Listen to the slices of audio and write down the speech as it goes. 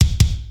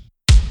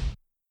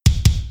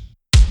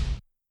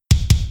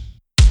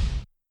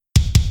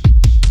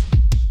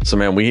So,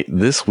 man,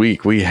 this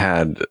week we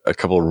had a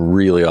couple of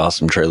really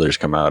awesome trailers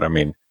come out. I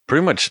mean,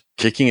 pretty much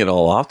kicking it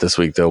all off this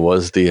week, though,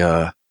 was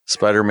the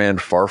Spider-Man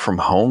Far From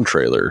Home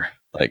trailer.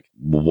 Like,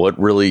 what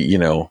really,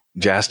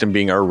 Justin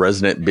being our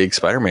resident big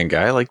Spider-Man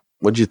guy, like,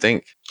 what'd you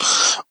think?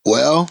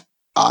 Well,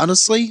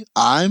 honestly,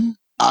 I'm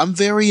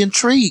very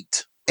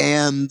intrigued.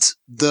 And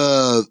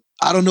I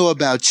don't know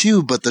about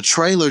you, but the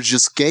trailer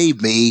just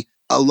gave me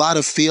a lot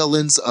of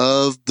feelings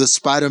of the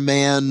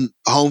Spider-Man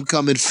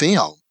Homecoming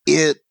film.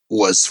 It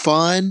was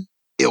fun.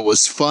 It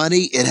was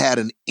funny. It had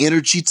an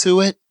energy to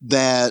it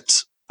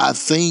that I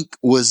think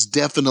was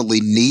definitely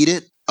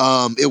needed.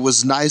 It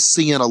was nice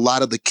seeing a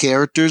lot of the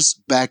characters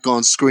back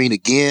on screen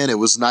again. It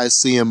was nice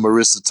seeing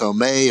Marissa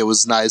Tomei. It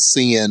was nice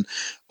seeing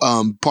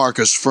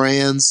Parker's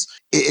friends.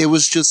 It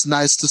was just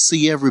nice to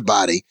see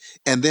everybody.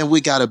 And then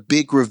we got a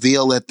big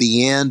reveal at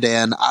the end,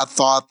 and I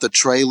thought the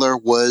trailer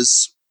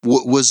was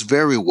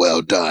very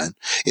well done.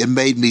 It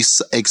made me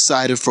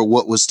excited for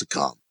what was to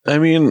come. I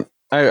mean,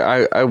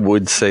 I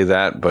would say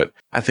that, but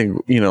I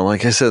think,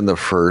 like I said in the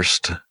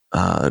first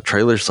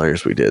trailer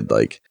slayers we did,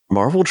 like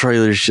Marvel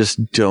trailers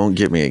just don't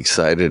get me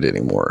excited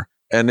anymore.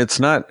 And it's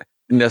not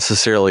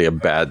necessarily a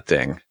bad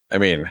thing. I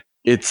mean,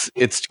 it's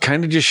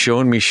kind of just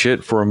showing me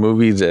shit for a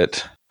movie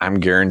that I'm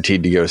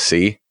guaranteed to go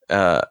see.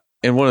 And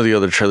one of the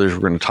other trailers we're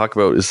going to talk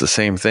about is the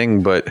same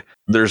thing, but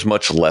there's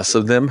much less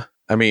of them.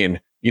 I mean,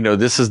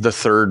 this is the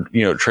third,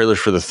 trailers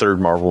for the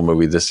third Marvel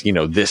movie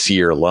this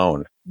year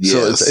alone.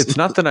 Yes. So it's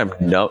not that I'm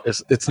numb.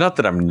 It's not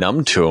that I'm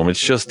numb to them. It's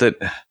just that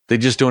they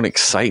just don't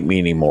excite me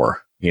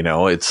anymore.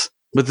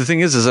 But the thing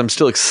is I'm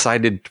still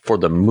excited for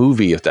the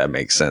movie, if that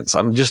makes sense.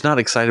 I'm just not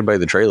excited by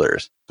the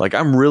trailers. Like,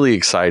 I'm really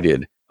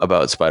excited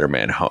about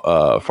Spider-Man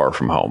Far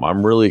From Home.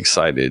 I'm really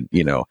excited,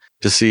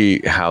 to see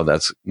how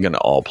that's going to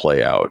all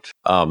play out.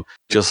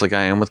 Just like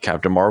I am with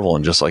Captain Marvel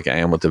and just like I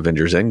am with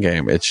Avengers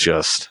Endgame. It's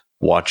just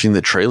watching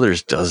the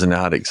trailers does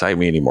not excite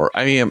me anymore.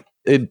 I mean,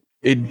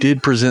 it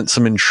did present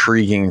some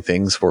intriguing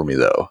things for me,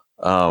 though.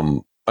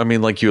 I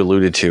mean, like you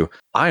alluded to,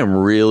 I am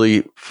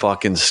really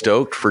fucking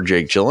stoked for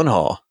Jake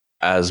Gyllenhaal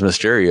as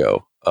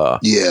Mysterio.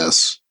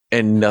 Yes.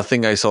 And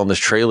nothing I saw in this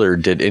trailer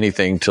did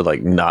anything to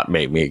like not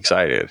make me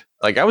excited.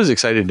 Like, I was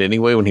excited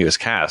anyway when he was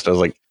cast. I was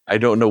like, I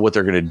don't know what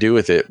they're going to do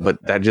with it,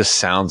 but that just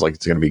sounds like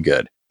it's going to be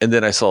good. And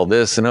then I saw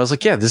this and I was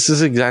like, yeah, this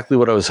is exactly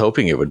what I was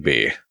hoping it would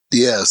be.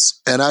 Yes,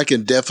 and I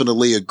can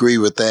definitely agree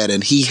with that.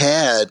 And he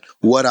had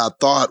what I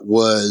thought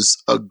was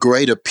a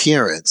great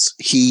appearance.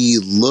 He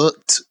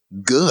looked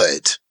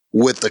good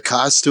with the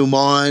costume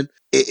on.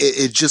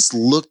 It just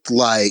looked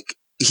like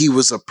he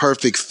was a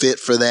perfect fit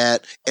for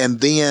that.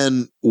 And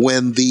then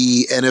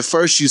and at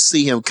first you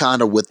see him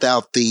kind of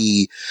without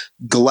the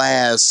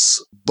glass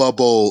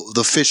bubble,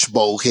 the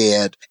fishbowl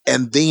head.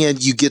 And then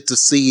you get to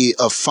see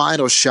a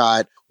final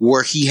shot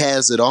where he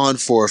has it on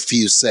for a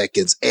few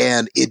seconds.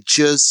 And it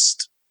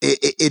just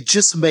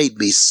made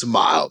me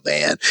smile,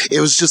 man.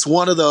 It was just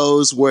one of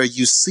those where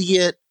you see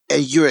it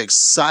and you're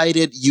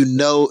excited.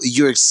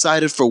 You're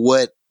excited for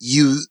what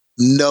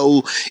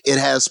it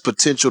has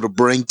potential to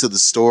bring to the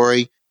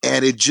story.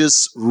 And it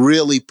just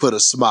really put a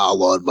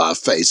smile on my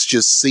face,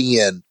 just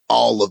seeing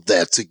all of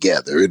that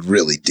together. It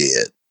really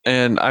did.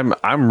 And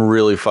I'm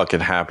really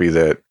fucking happy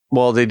that,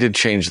 well, they did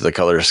change the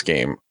color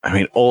scheme. I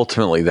mean,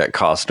 ultimately, that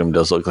costume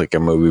does look like a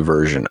movie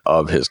version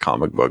of his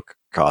comic book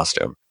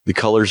costume. The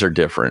colors are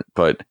different,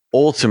 but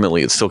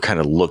ultimately it still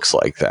kind of looks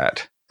like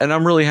that. And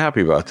I'm really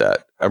happy about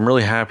that. I'm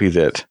really happy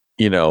that,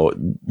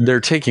 they're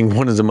taking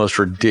one of the most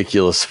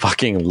ridiculous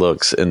fucking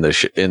looks in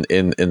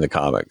the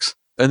comics.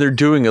 And they're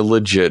doing a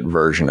legit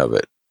version of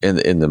it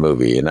in the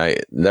movie. And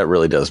that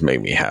really does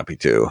make me happy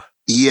too.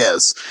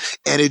 Yes.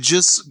 And it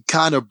just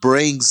kind of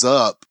brings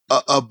up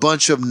a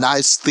bunch of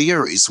nice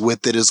theories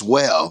with it as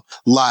well.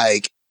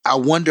 Like, I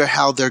wonder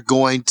how they're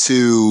going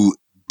to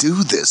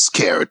do this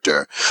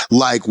character.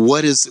 Like,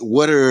 what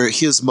are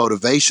his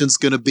motivations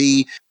going to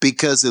be?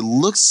 Because it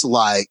looks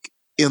like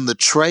in the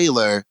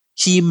trailer,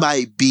 he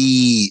might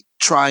be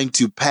trying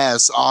to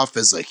pass off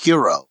as a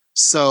hero.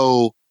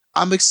 So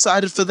I'm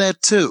excited for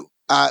that too.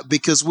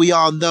 Because we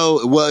all know,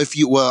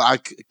 I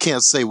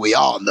can't say we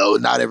all know,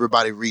 not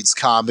everybody reads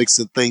comics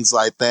and things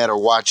like that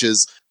or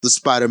watches the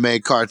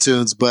Spider-Man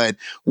cartoons, but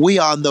we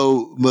all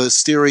know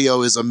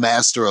Mysterio is a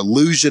master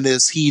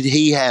illusionist.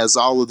 He has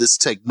all of this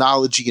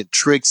technology and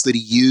tricks that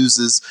he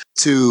uses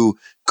to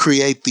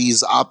create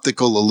these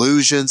optical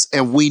illusions.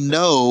 And we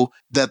know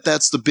that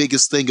that's the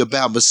biggest thing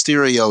about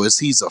Mysterio is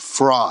he's a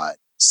fraud.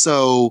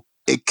 So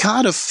it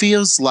kind of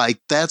feels like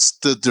that's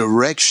the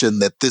direction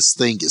that this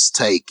thing is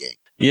taking.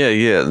 Yeah.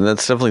 And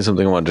that's definitely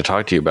something I wanted to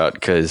talk to you about,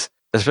 because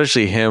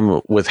especially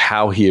him with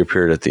how he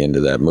appeared at the end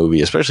of that movie,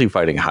 especially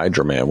fighting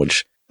Hydra Man,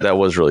 which that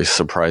was really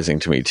surprising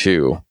to me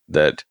too,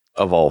 that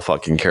of all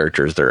fucking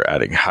characters, they're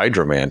adding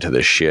Hydra Man to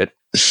this shit.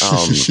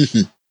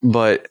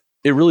 But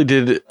it really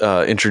did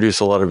introduce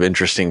a lot of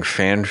interesting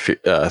fan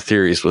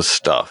theories with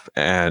stuff.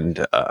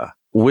 And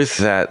with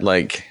that,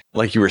 like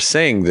you were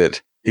saying,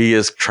 that he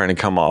is trying to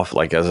come off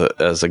like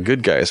as a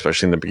good guy,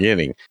 especially in the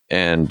beginning.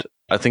 And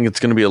I think it's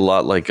going to be a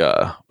lot like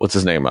what's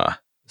his name?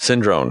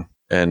 Syndrome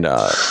and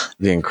the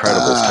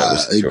Incredibles type of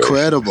situation.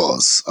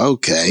 Incredibles.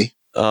 Okay.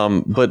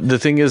 But the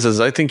thing is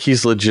I think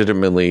he's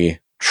legitimately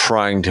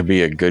trying to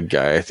be a good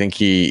guy. I think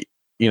he,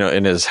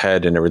 in his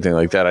head and everything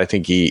like that, I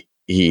think he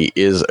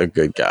is a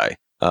good guy.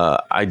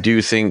 I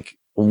do think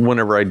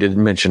whenever I did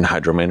mention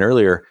Hydro Man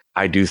earlier,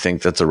 I do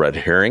think that's a red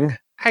herring.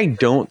 I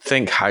don't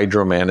think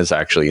Hydro Man is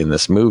actually in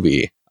this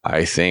movie.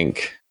 I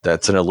think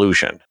that's an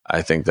illusion.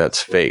 I think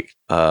that's fake.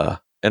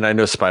 And I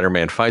know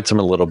Spider-Man fights him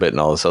a little bit and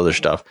all this other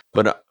stuff,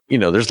 but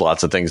there's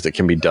lots of things that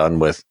can be done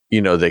with,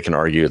 they can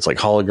argue it's like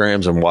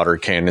holograms and water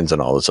cannons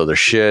and all this other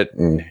shit.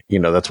 And,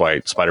 that's why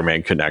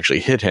Spider-Man couldn't actually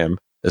hit him,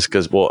 is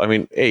because,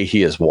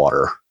 he is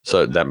water.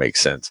 So that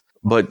makes sense.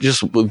 But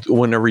just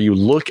whenever you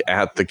look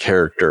at the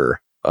character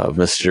of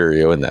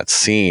Mysterio in that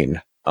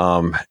scene,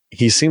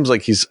 he seems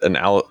like he's an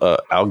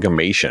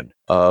amalgamation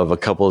of a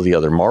couple of the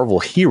other Marvel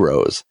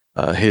heroes.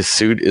 His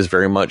suit is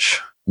very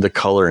much the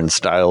color and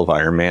style of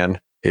Iron Man.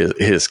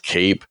 His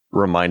cape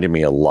reminded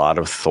me a lot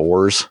of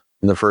Thor's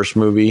in the first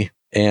movie,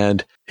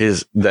 and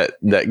his that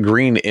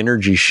green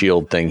energy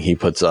shield thing he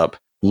puts up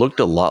looked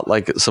a lot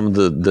like some of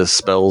the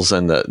spells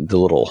and the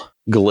little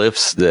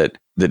glyphs that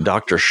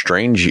Doctor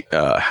Strange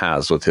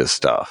has with his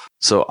stuff.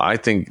 So I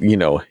think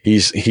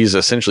he's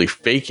essentially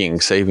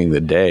faking saving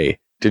the day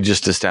to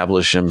just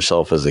establish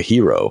himself as a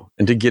hero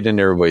and to get in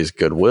everybody's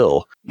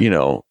goodwill.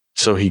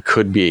 So he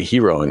could be a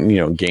hero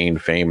and, gain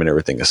fame and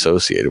everything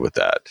associated with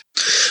that.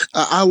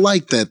 I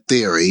like that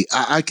theory.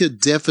 I could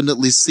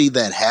definitely see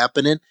that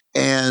happening.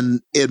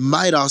 And it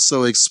might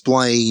also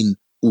explain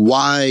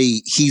why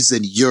he's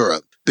in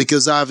Europe,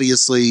 because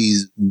obviously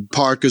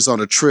Parker's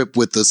on a trip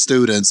with the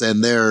students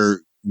and they're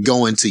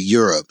going to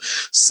Europe.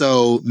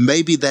 So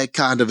maybe that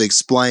kind of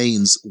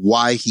explains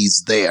why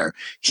he's there.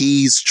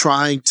 He's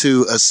trying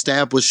to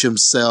establish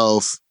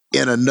himself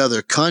in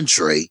another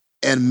country.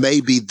 And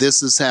maybe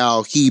this is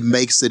how he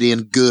makes it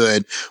in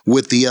good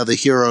with the other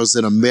heroes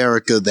in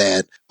America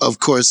that, of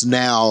course,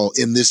 now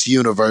in this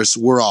universe,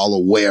 we're all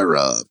aware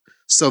of.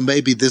 So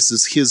maybe this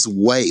is his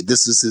way.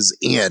 This is his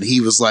end. He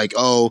was like,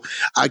 oh,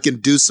 I can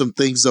do some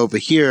things over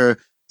here,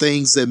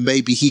 things that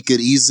maybe he could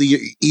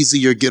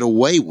easier get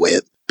away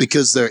with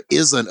because there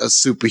isn't a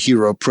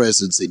superhero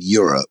presence in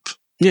Europe.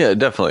 Yeah,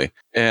 definitely.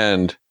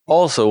 And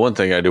also, one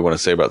thing I do want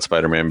to say about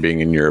Spider-Man being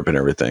in Europe and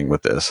everything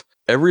with this,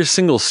 every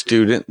single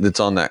student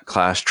that's on that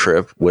class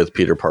trip with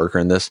Peter Parker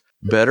in this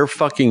better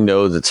fucking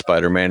know that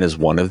Spider-Man is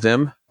one of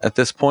them at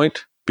this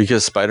point,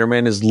 because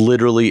Spider-Man is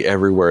literally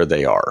everywhere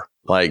they are.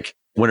 Like,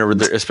 whenever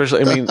they're,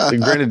 especially,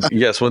 granted,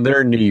 yes, when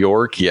they're in New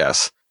York,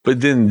 yes.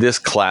 But then this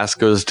class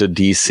goes to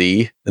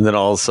DC, and then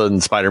all of a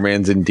sudden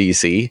Spider-Man's in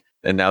DC,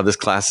 and now this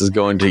class is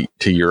going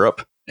to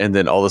Europe. And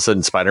then all of a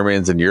sudden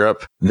Spider-Man's in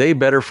Europe. They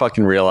better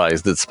fucking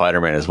realize that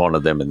Spider-Man is one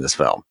of them in this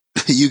film.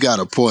 You got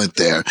a point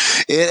there.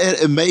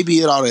 And maybe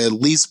it ought to at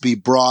least be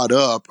brought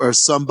up, or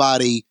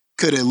somebody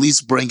could at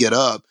least bring it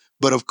up.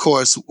 But of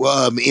course,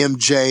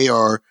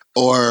 MJ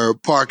or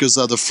Parker's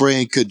other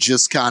friend could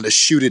just kind of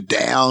shoot it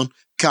down,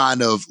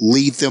 kind of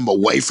lead them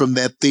away from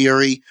that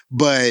theory.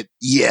 But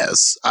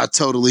yes, I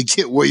totally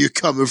get where you're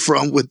coming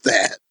from with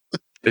that.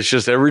 It's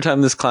just every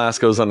time this class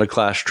goes on a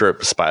class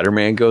trip,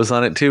 Spider-Man goes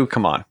on it too.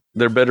 Come on.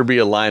 There better be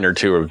a line or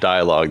two of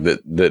dialogue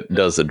that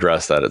does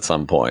address that at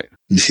some point.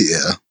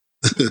 Yeah.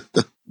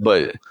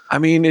 But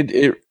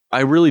I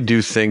really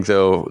do think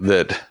though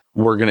that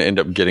we're going to end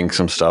up getting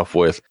some stuff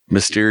with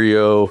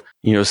Mysterio,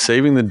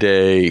 saving the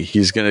day.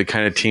 He's going to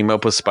kind of team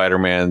up with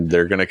Spider-Man.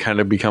 They're going to kind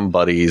of become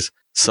buddies.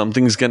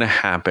 Something's going to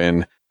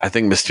happen. I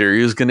think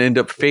Mysterio is going to end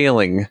up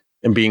failing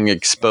and being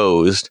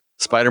exposed.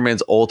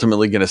 Spider-Man's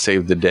ultimately going to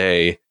save the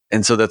day.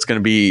 And so that's going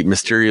to be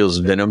Mysterio's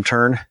Venom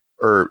turn,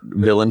 or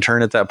villain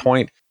turn at that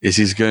point, is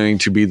he's going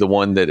to be the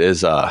one that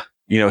is,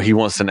 he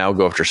wants to now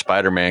go after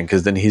Spider-Man,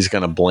 because then he's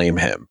going to blame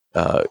him.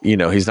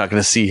 He's not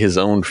going to see his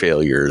own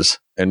failures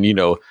and,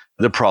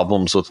 the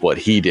problems with what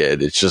he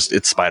did.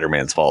 It's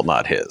Spider-Man's fault,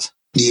 not his.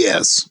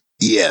 Yes.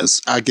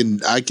 I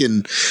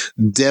can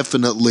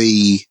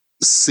definitely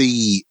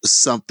see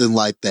something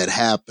like that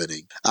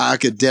happening. I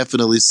could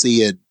definitely see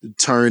it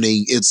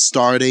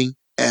starting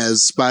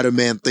as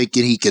Spider-Man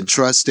thinking he can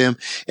trust him,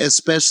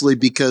 especially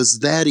because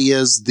that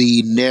is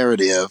the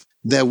narrative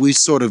that we've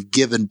sort of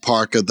given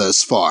Parker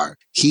thus far.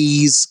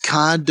 He's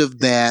kind of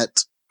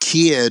that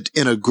kid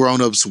in a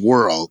grown-up's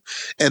world,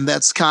 and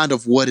that's kind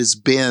of what has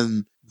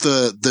been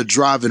the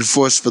driving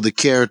force for the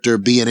character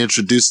being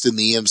introduced in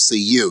the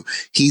MCU.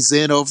 He's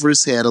in over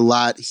his head a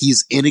lot,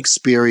 he's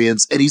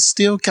inexperienced, and he's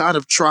still kind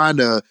of trying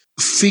to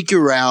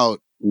figure out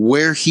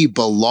where he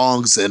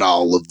belongs in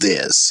all of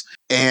this.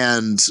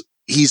 And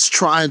he's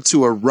trying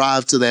to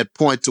arrive to that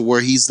point to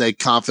where he's that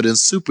confident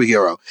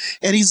superhero.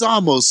 And he's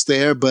almost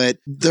there, but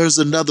there's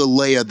another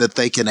layer that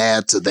they can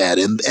add to that.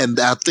 And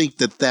I think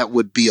that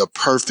would be a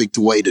perfect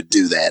way to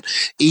do that.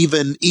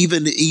 Even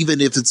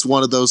if it's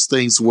one of those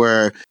things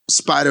where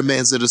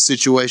Spider-Man's in a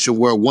situation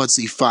where once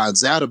he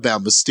finds out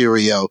about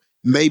Mysterio,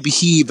 maybe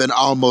he even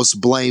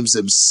almost blames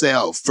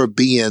himself for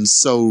being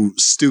so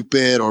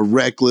stupid or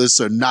reckless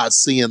or not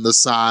seeing the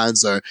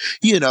signs, or,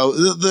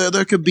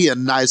 there could be a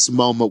nice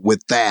moment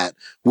with that,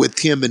 with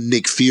him and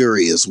Nick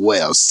Fury as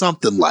well.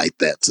 Something like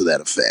that, to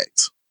that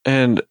effect.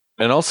 And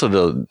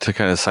also to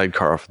kind of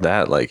sidecar off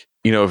that, like,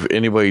 if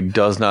anybody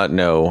does not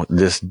know,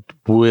 this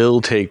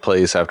will take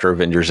place after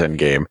Avengers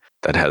Endgame.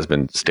 That has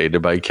been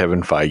stated by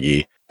Kevin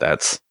Feige.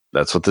 That's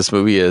what this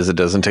movie is. It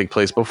doesn't take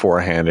place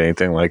beforehand,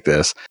 anything like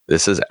this.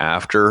 This is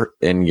after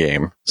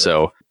Endgame.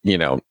 So,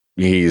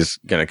 he's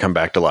going to come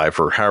back to life,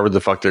 or however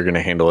the fuck they're going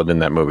to handle it in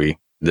that movie.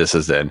 This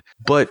is then.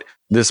 But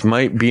this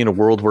might be in a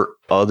world where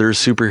other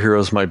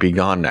superheroes might be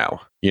gone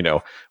now.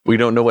 We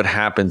don't know what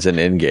happens in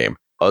Endgame.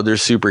 Other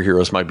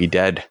superheroes might be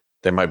dead.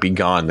 They might be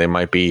gone. They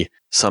might be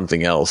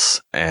something else.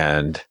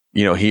 And,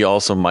 he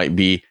also might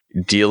be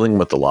dealing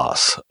with the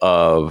loss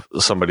of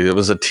somebody that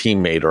was a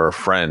teammate or a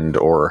friend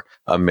or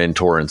a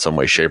mentor in some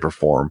way, shape, or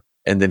form.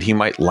 And then he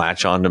might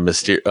latch on to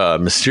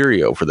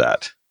Mysterio for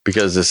that,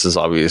 because this is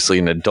obviously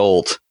an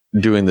adult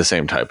doing the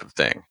same type of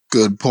thing.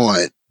 Good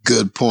point.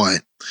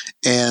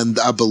 And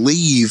I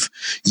believe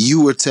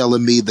you were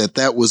telling me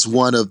that was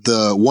one of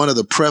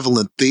the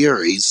prevalent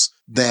theories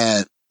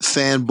that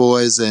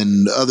fanboys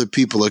and other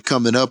people are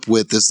coming up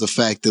with, is the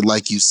fact that,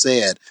 like you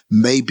said,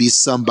 maybe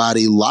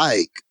somebody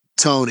like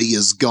Tony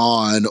is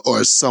gone,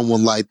 or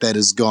someone like that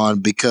is gone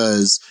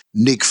because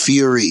Nick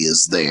Fury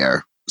is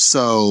there.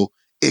 So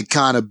it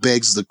kind of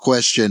begs the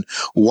question,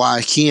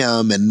 why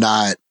him and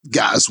not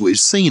guys we've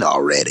seen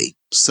already?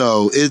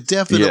 So it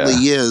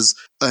definitely is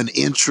an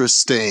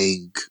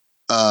interesting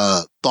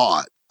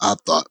thought, I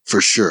thought,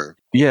 for sure.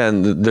 Yeah,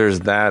 and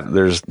there's that.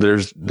 There's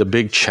the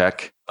big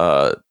check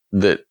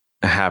that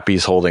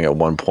Happy's holding at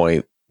one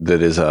point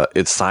that is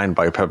it's signed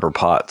by Pepper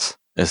Potts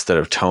instead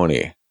of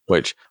Tony,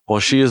 which, well,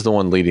 she is the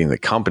one leading the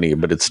company,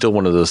 but it's still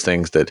one of those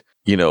things that,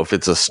 if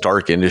it's a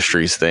Stark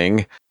Industries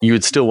thing, you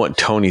would still want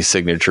Tony's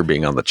signature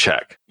being on the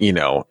check.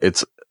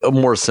 It's a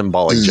more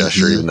symbolic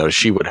gesture, even though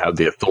she would have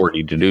the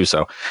authority to do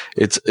so.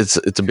 It's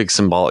a big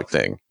symbolic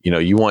thing.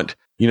 You want,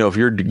 if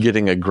you're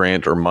getting a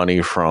grant or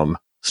money from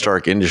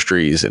Stark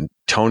Industries and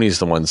Tony's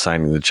the one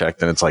signing the check,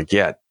 then it's like,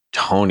 yeah,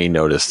 Tony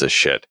noticed this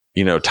shit,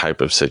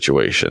 type of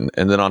situation.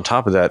 And then on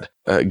top of that,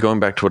 going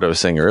back to what I was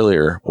saying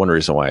earlier, one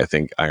reason why I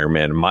think Iron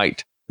Man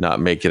might not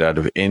make it out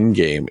of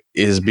Endgame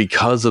is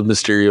because of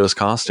Mysterio's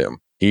costume.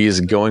 He's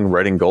going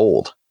red and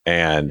gold.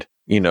 And,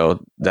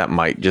 that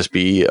might just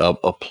be a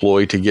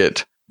ploy to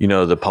get,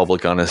 the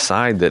public on his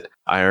side, that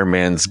Iron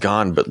Man's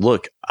gone. But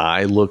look,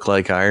 I look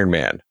like Iron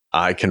Man.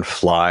 I can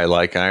fly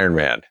like Iron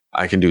Man.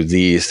 I can do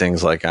these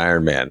things like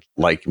Iron Man,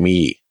 like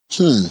me.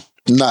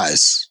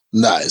 Nice.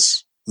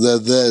 That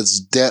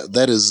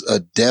is a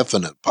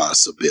definite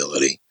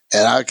possibility.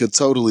 And I could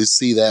totally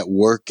see that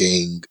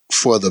working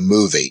for the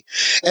movie.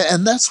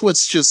 And that's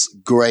what's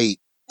just great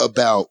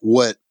about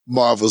what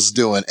Marvel's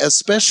doing,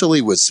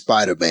 especially with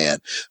Spider-Man,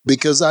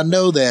 because I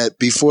know that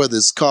before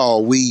this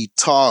call, we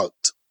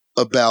talked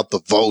about the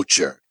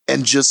Vulture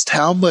and just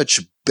how much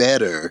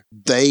better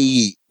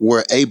they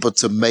were able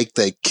to make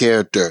that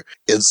character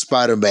in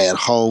Spider-Man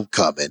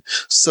Homecoming.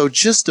 So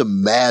just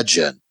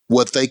imagine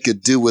what they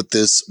could do with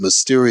this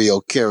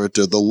Mysterio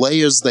character, the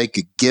layers they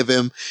could give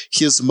him,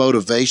 his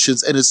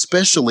motivations, and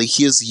especially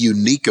his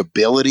unique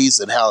abilities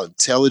and how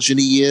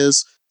intelligent he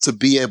is to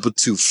be able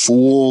to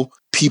fool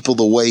people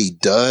the way he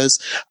does.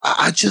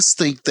 I just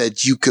think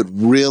that you could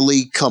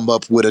really come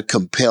up with a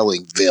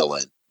compelling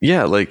villain.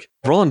 Yeah, like,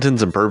 for all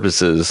intents and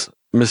purposes,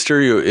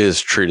 Mysterio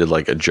is treated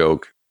like a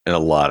joke in a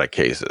lot of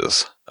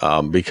cases,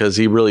 because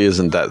he really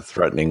isn't that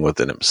threatening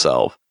within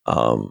himself.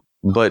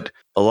 But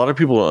a lot of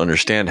people don't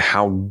understand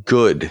how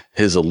good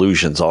his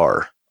illusions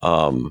are.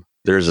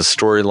 There's a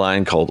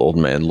storyline called Old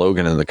Man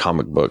Logan in the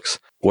comic books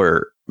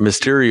where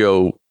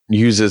Mysterio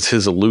uses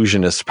his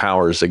illusionist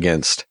powers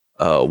against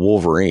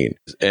Wolverine,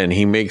 and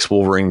he makes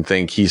Wolverine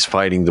think he's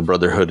fighting the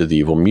Brotherhood of the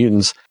Evil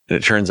Mutants, and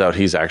it turns out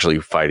he's actually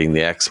fighting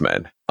the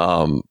X-Men.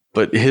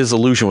 But his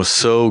illusion was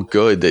so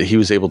good that he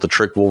was able to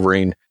trick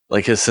Wolverine,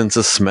 like his sense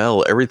of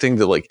smell, everything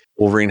that like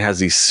Wolverine has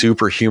these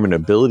superhuman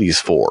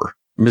abilities for.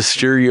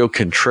 Mysterio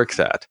can trick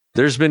that.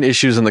 There's been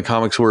issues in the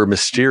comics where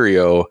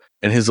Mysterio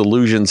and his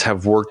illusions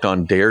have worked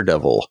on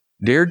Daredevil.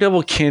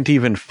 Daredevil can't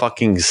even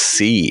fucking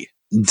see,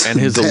 and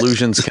his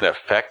illusions can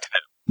affect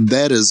him.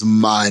 That is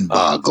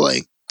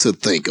mind-boggling to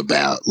think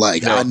about.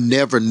 Like, I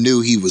never knew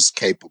he was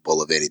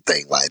capable of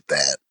anything like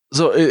that.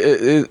 So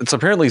it's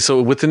apparently,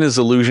 so within his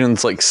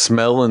illusions, like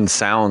smell and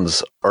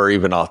sounds are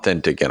even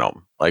authentic in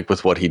him, like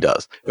with what he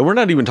does. And we're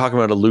not even talking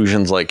about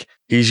illusions like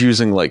he's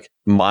using like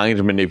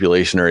mind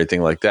manipulation or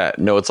anything like that.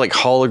 No, it's like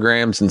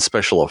holograms and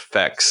special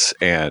effects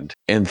and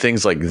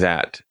things like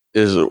that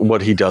is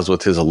what he does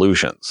with his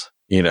illusions.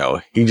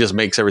 He just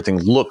makes everything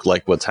look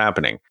like what's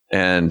happening.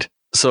 And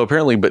so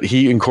apparently, but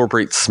he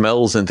incorporates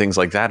smells and things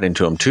like that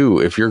into him too.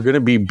 If you're going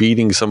to be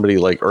beating somebody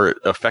like, or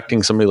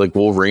affecting somebody like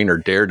Wolverine or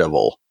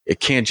Daredevil,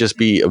 it can't just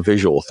be a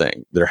visual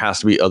thing. There has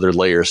to be other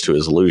layers to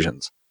his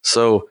illusions.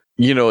 So,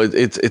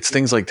 it's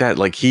things like that.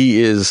 Like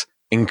he is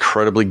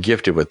incredibly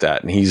gifted with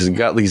that. And he's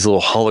got these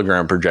little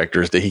hologram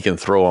projectors that he can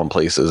throw on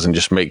places and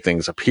just make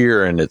things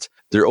appear. And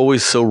they're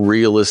always so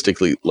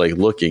realistically like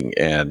looking.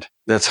 And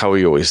that's how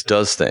he always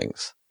does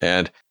things.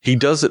 And he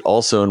does it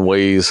also in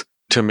ways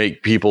to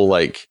make people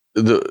like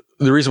the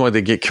reason why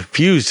they get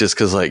confused is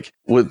because like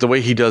with the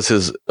way he does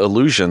his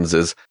illusions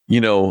is,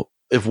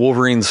 if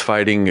Wolverine's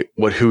fighting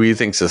who he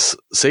thinks is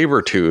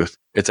Sabretooth,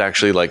 it's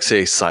actually like,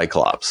 say,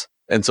 Cyclops.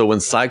 And so when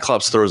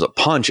Cyclops throws a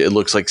punch, it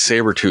looks like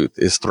Sabretooth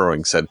is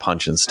throwing said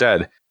punch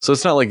instead. So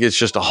it's not like it's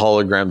just a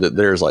hologram that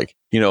there's like,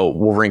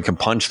 Wolverine can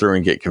punch through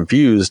and get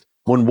confused.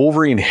 When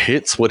Wolverine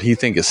hits what he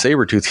thinks is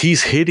Sabretooth,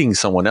 he's hitting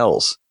someone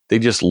else. They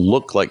just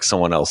look like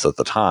someone else at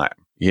the time,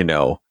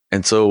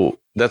 And so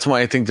that's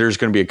why I think there's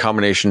going to be a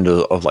combination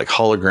of like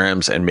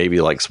holograms and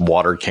maybe like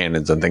water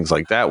cannons and things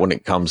like that when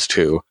it comes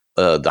to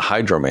the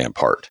Hydro Man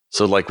part.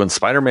 So like when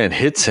Spider-Man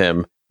hits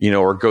him,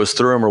 or goes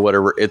through him or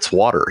whatever, it's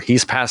water.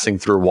 He's passing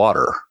through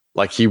water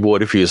like he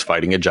would if he was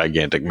fighting a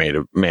gigantic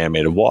man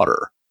made of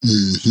water.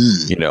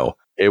 Mm-hmm.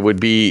 It would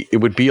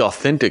be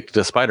authentic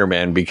to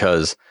Spider-Man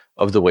because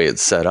of the way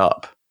it's set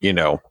up.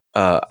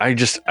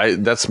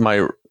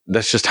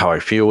 That's just how I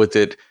feel with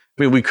it.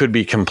 I mean, we could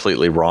be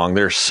completely wrong.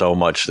 There's so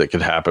much that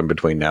could happen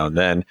between now and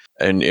then.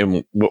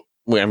 And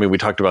we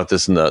talked about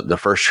this in the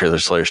first trailer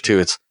Slayers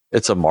too.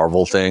 It's a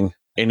Marvel thing.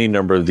 Any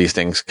number of these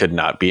things could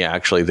not be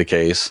actually the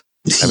case.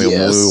 I mean,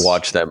 When we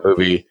watch that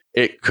movie,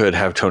 it could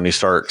have Tony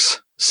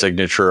Stark's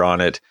signature on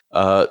it.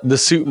 The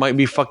suit might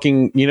be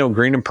fucking,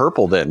 green and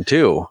purple then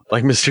too.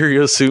 Like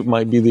Mysterio's suit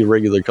might be the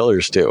regular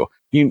colors too.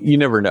 You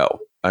never know.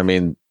 I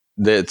mean,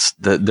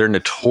 they're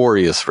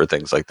notorious for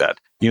things like that.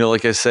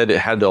 Like I said, it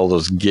had all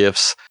those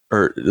gifts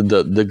or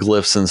the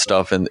glyphs and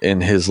stuff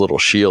in his little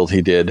shield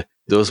he did.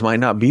 Those might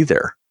not be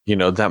there.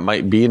 That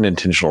might be an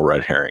intentional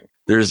red herring.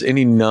 There's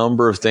any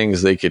number of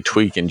things they could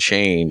tweak and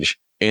change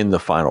in the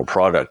final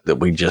product that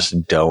we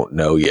just don't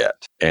know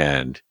yet.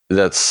 And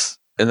that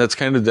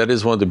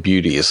is one of the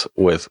beauties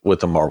with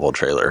the Marvel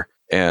trailer.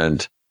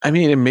 And I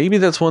mean, and maybe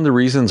that's one of the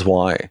reasons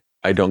why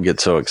I don't get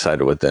so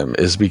excited with them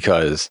is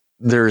because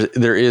there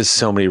is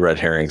so many red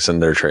herrings in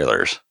their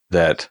trailers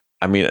that,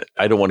 I mean,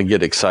 I don't want to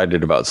get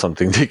excited about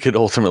something that could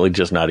ultimately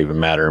just not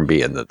even matter and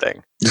be in the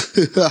thing.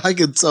 I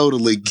can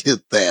totally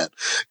get that.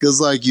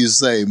 Because like you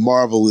say,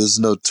 Marvel is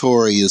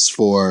notorious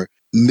for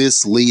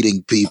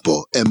misleading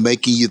people and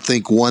making you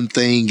think one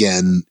thing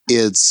and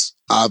it's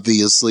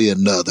obviously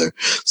another.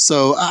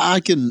 So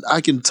I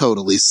can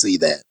totally see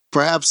that.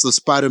 Perhaps the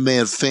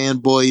Spider-Man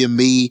fanboy in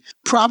me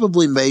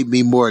probably made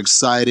me more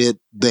excited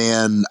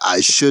than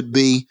I should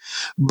be,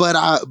 but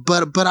I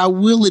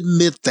will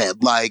admit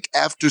that, like,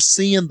 after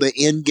seeing the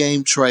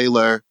Endgame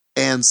trailer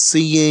and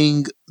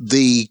seeing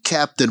the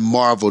Captain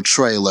Marvel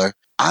trailer,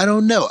 I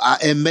don't know.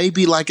 And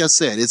maybe, like I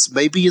said, it's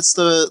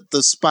the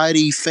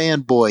Spidey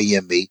fanboy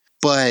in me,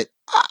 but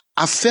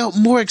I felt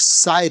more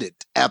excited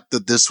after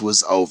this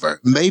was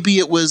over. Maybe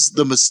it was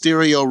the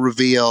Mysterio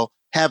reveal.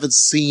 Haven't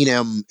seen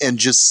him and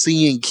just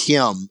seeing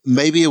him.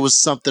 Maybe it was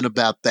something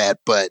about that,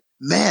 but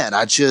man,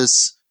 I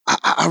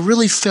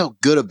really felt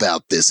good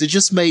about this. It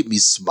just made me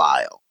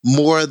smile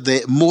more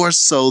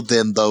so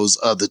than those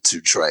other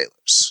two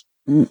trailers.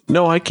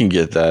 No, I can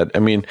get that. I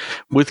mean,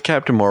 with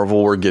Captain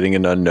Marvel, we're getting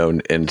an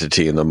unknown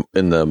entity in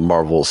the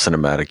Marvel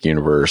Cinematic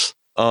Universe.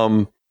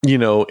 In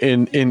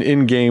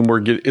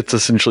Endgame, it's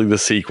essentially the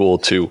sequel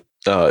to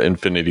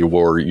Infinity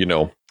War.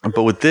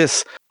 But with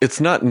this,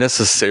 it's not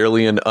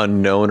necessarily an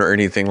unknown or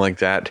anything like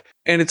that.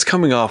 And it's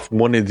coming off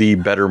one of the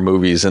better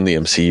movies in the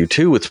MCU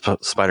too, with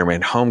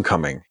Spider-Man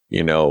Homecoming,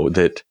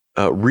 that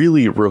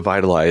really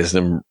revitalized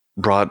and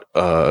brought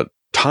a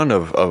ton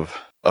of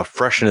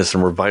freshness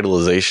and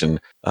revitalization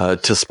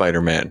to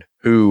Spider-Man,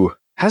 who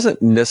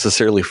hasn't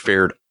necessarily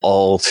fared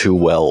all too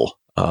well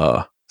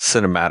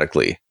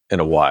cinematically in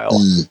a while.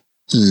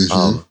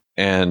 Mm-hmm.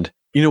 And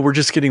we're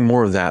just getting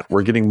more of that.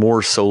 We're getting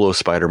more solo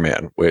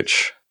Spider-Man,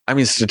 which, I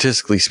mean,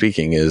 statistically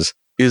speaking, is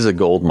a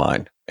gold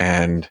mine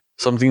and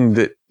something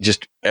that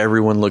just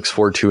everyone looks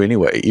forward to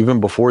anyway. Even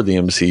before the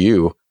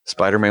MCU,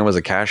 Spider-Man was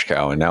a cash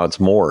cow, and now it's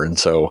more. And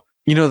so,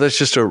 that's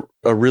just a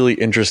really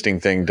interesting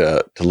thing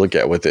to look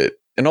at with it.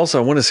 And also,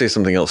 I want to say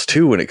something else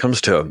too. When it comes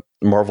to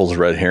Marvel's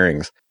red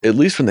herrings, at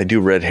least when they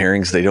do red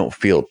herrings, they don't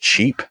feel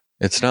cheap.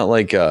 It's not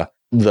like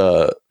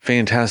the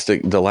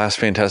last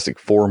Fantastic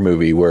Four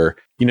movie where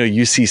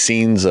you see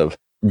scenes of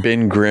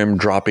Ben Grimm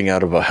dropping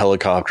out of a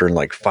helicopter and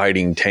like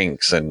fighting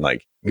tanks and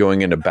like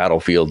going into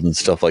battlefields and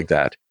stuff like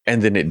that.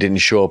 And then it didn't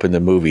show up in the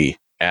movie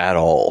at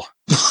all.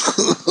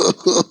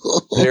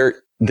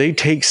 They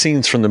take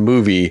scenes from the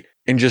movie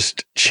and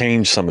just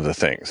change some of the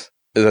things.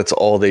 That's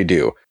all they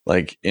do.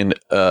 Like in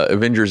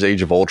Avengers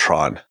Age of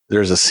Ultron,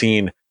 there's a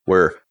scene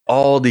where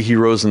all the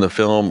heroes in the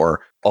film are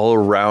all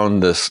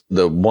around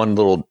the one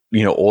little,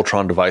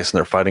 Ultron device, and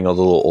they're fighting all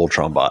the little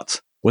Ultron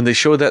bots. When they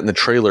show that in the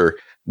trailer,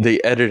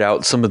 they edit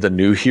out some of the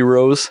new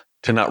heroes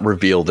to not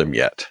reveal them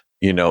yet.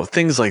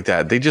 Things like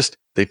that.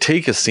 They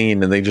take a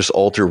scene and they just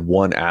alter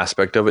one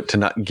aspect of it to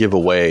not give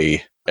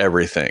away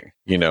everything,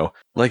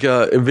 like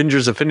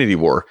Avengers Infinity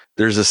War.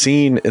 There's a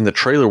scene in the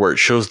trailer where it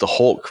shows the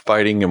Hulk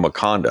fighting in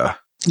Wakanda.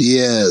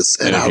 Yes,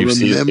 and I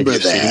remember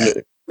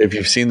that. If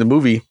you've seen the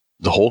movie,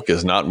 the Hulk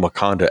is not in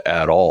Wakanda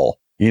at all,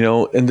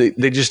 and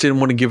they just didn't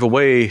want to give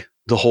away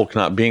the Hulk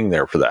not being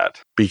there for that,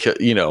 because,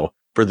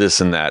 for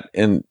this and that.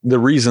 And the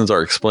reasons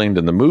are explained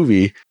in the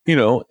movie,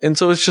 and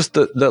so it's just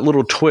that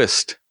little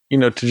twist,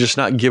 to just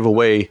not give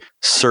away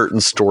certain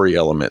story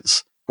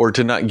elements, or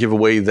to not give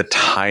away the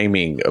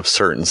timing of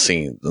certain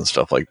scenes and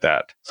stuff like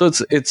that. So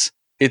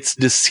it's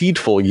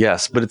deceitful,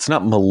 yes, but it's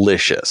not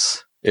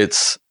malicious.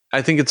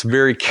 I think it's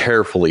very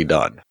carefully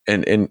done,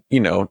 and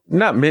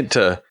not meant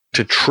to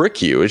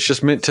trick you. It's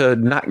just meant to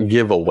not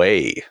give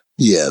away.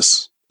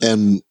 Yes.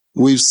 And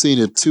we've seen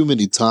it too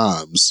many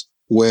times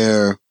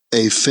where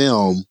a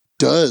film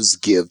does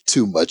give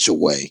too much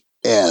away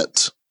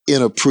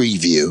in a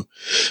preview.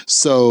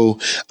 So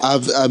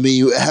how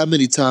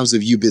many times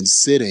have you been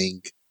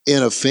sitting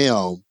in a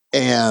film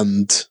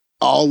and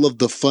all of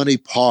the funny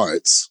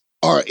parts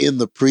are in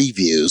the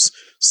previews?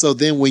 So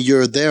then when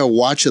you're there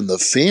watching the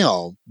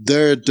film,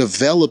 they're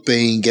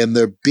developing and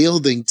they're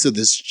building to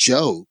this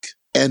joke,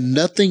 and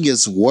nothing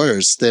is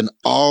worse than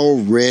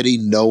already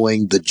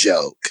knowing the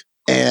joke.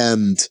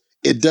 And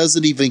it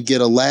doesn't even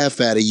get a laugh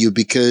out of you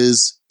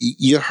because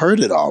you heard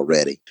it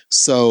already.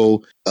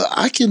 So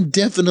I can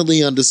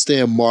definitely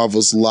understand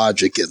Marvel's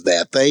logic in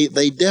that.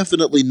 They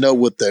definitely know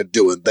what they're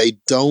doing. They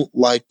don't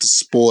like to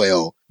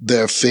spoil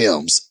their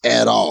films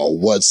at all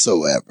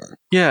whatsoever.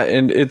 Yeah,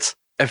 and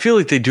I feel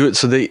like they do it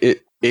so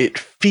it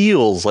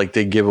feels like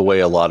they give away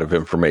a lot of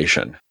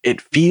information. It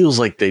feels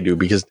like they do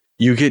because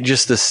you get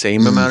just the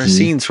same amount of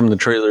scenes from the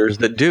trailers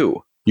that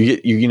do. You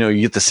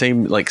get the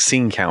same like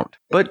scene count.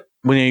 But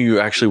when you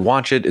actually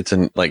watch it,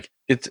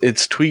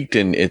 it's tweaked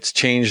and it's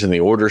changed and the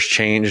order's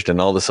changed and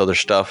all this other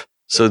stuff.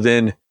 So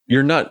then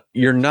you're not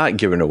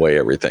giving away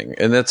everything.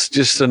 And that's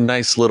just a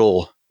nice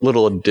little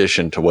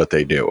addition to what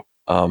they do.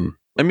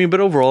 But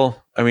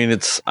overall,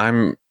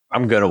 I'm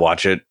going to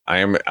watch it. I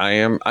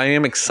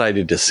am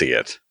excited to see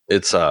it.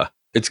 It's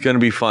going to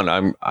be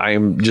fun.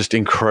 I'm just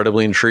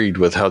incredibly intrigued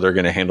with how they're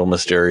going to handle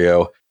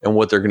Mysterio and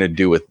what they're going to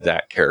do with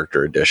that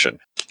character addition.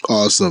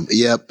 Awesome.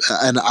 Yep.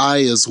 And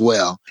I as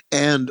well.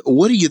 And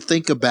what do you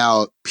think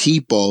about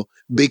people?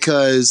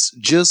 Because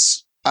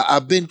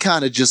I've been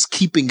kind of just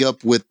keeping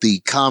up with the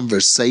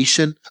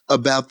conversation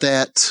about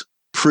that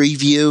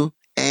preview.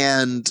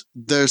 And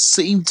there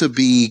seem to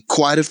be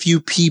quite a few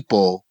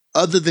people,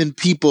 other than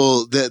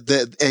people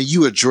that and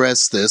you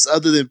address this,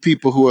 other than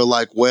people who are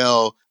like,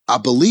 well, I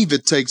believe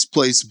it takes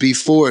place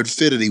before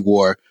Infinity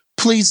War.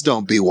 Please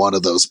don't be one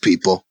of those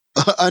people.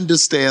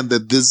 Understand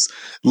that this,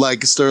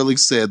 like Sterling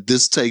said,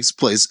 this takes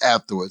place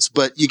afterwards.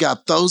 But you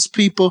got those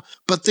people.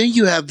 But then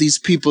you have these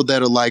people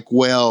that are like,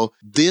 well,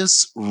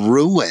 this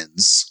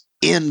ruins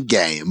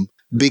Endgame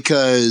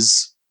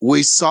because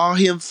we saw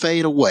him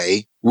fade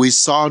away. We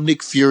saw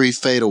Nick Fury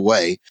fade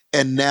away.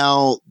 And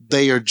now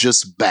they are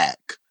just back.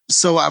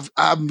 So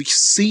I'm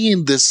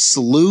seeing this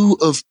slew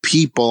of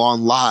people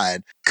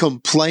online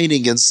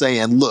complaining and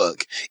saying,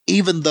 look,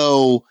 even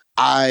though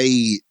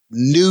I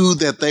knew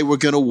that they were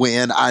going to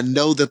win, I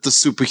know that the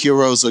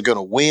superheroes are going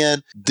to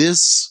win,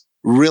 this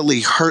really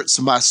hurts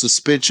my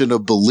suspension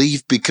of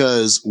belief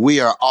because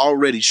we are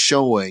already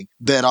showing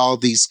that all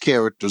these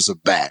characters are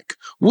back.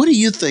 What do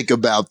you think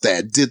about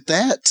that?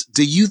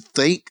 Do you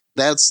think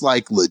that's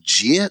like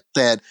legit?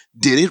 Did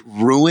it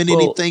ruin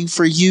anything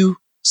for you?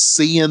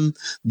 Seeing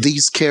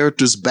these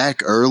characters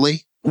back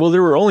early? Well,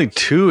 there were only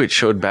two it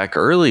showed back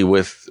early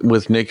with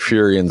Nick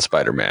Fury and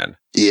Spider-Man.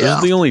 Yeah. Those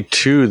are the only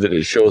two that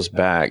it shows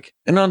back.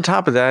 And on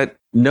top of that,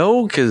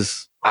 no,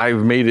 because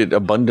I've made it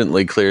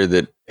abundantly clear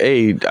that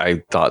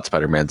I thought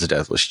Spider-Man's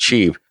death was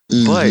cheap,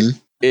 but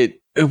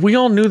we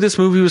all knew this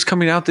movie was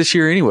coming out this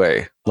year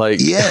anyway. Like,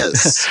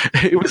 yes,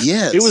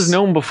 it was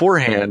known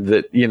beforehand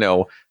that,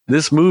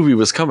 this movie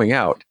was coming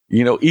out.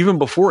 Even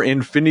before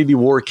Infinity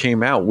War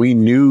came out, we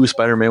knew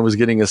Spider-Man was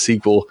getting a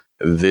sequel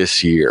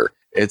this year.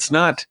 It's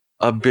not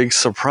a big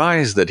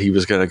surprise that he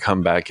was going to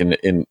come back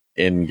in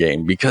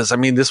Endgame because,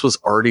 this was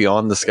already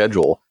on the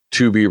schedule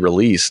to be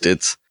released.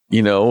 It's,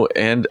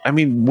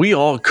 and we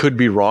all could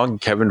be wrong.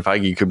 Kevin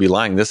Feige could be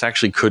lying. This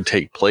actually could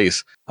take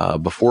place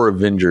before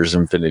Avengers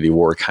Infinity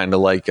War, kind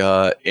of like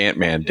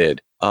Ant-Man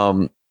did.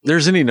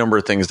 There's any number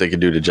of things they could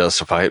do to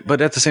justify it.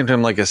 But at the same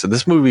time, like I said,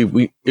 this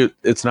movie,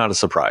 it's not a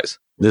surprise.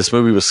 This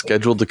movie was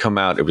scheduled to come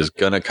out. It was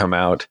going to come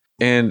out.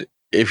 And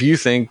if you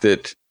think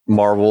that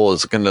Marvel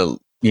is going to,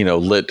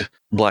 let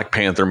Black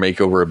Panther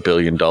make over $1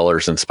 billion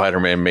and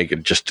Spider-Man make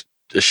it just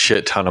a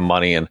shit ton of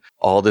money and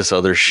all this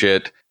other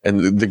shit,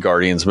 and the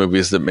Guardians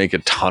movies that make a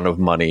ton of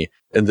money,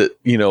 and that,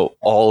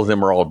 all of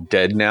them are all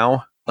dead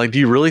now. Like, do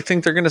you really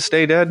think they're going to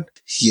stay dead?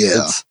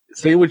 Yeah.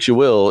 Say what you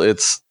will.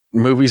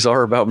 Movies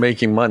are about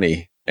making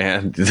money.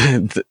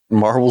 And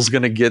Marvel's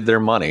going to get their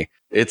money.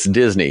 It's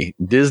Disney.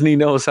 Disney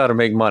knows how to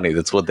make money.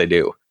 That's what they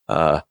do.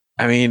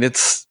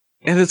 It's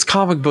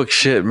comic book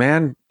shit,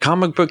 man.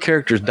 Comic book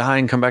characters die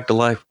and come back to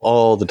life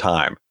all the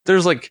time.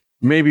 There's like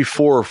maybe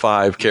 4 or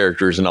 5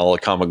 characters in all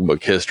of comic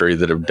book history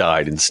that have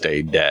died and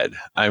stayed dead.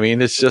 I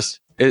mean, it's just,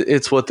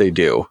 it's what they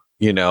do.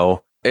 You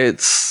know,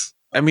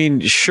 I mean,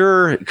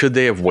 sure, could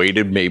they have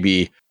waited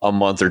maybe a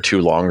month or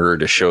 2 longer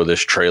to show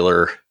this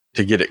trailer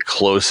to get it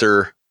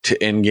closer to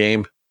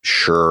Endgame?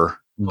 Sure.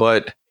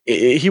 But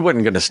he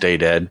wasn't going to stay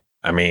dead.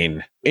 I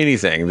mean,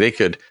 anything. They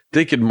could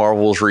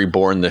Marvel's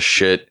reborn this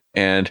shit,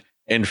 and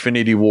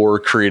Infinity War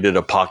created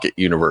a pocket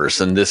universe,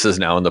 and this is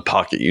now in the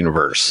pocket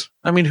universe.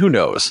 I mean, who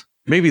knows?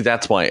 Maybe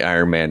that's why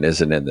Iron Man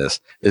isn't in this,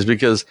 is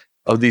because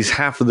of these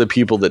half of the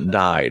people that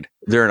died.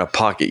 They're in a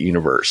pocket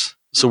universe.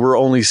 So we're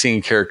only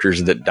seeing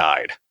characters that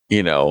died,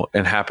 you know,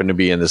 and happen to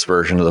be in this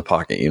version of the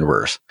pocket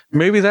universe.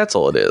 Maybe that's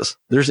all it is.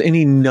 There's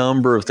any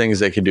number of things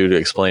they could do to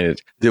explain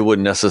it that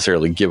wouldn't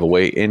necessarily give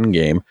away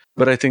Endgame.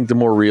 But I think the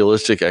more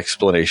realistic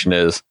explanation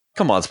is,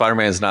 come on,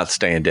 Spider-Man's not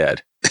staying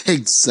dead.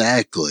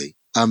 Exactly.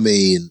 I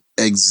mean,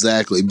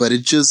 exactly. But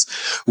it just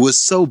was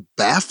so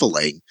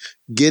baffling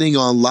getting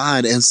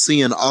online and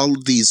seeing all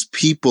of these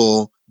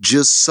people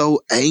just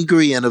so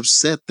angry and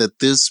upset that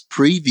this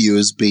preview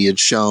is being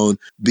shown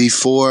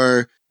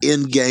before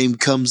Endgame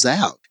comes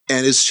out.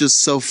 And it's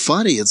just so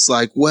funny. It's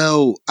like,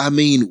 well, I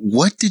mean,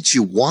 what did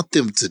you want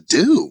them to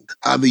do?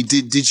 I mean,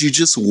 did you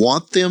just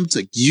want them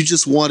to, you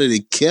just wanted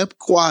it kept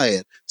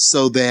quiet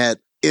so that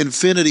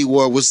Infinity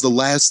War was the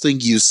last thing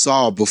you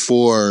saw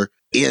before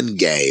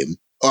Endgame?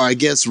 Or I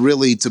guess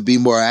really, to be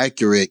more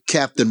accurate,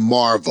 Captain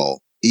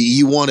Marvel.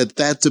 You wanted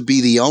that to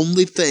be the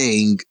only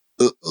thing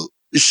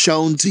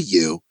shown to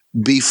you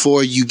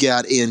before you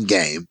got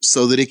Endgame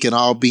so that it can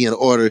all be in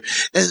order.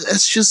 And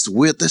that's just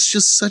weird. That's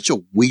just such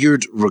a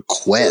weird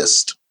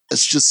request.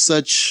 It's just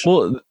such...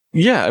 Well,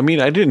 yeah, I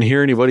mean, I didn't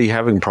hear anybody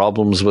having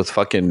problems with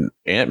fucking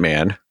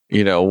Ant-Man.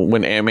 You know,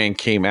 when Ant-Man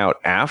came out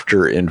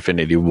after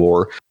Infinity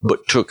War,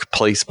 but took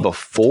place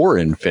before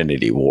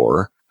Infinity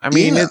War. I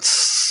mean,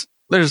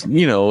 there's,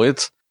 you know,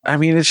 I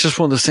mean, it's just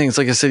one of those things.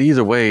 Like I said,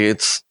 either way,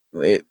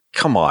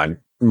 come on,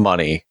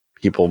 money,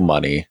 people,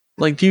 money.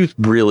 Like, do you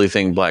really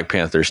think Black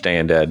Panther's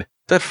staying dead?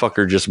 That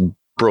fucker just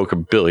broke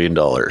 $1 billion.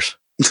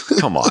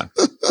 Come on.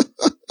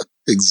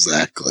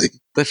 Exactly.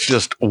 That's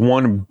just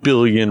 1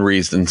 billion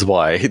reasons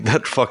why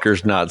that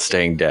fucker's not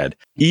staying dead.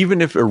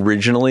 Even if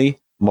originally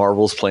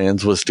Marvel's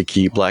plans was to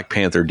keep Black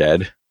Panther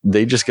dead,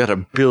 they just got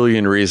 1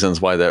 billion reasons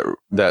why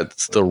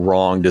that's the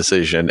wrong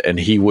decision, and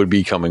he would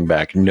be coming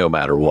back no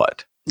matter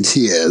what.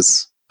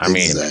 Yes. I mean,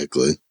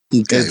 exactly.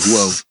 Okay,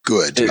 well,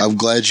 good. I'm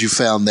glad you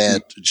found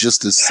that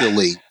just as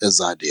silly as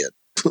I did.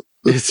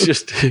 It's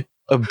just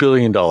 $1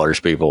 billion,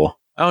 people.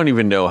 I don't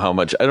even know how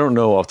much. I don't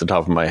know off the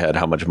top of my head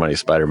how much money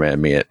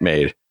Spider-Man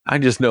made. I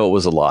just know it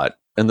was a lot.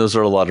 And those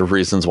are a lot of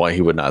reasons why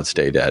he would not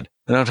stay dead.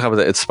 And on top of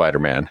that, it's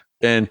Spider-Man.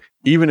 And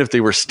even if they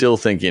were still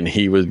thinking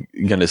he was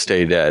going to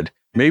stay dead,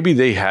 maybe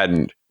they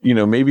hadn't, you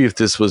know, maybe if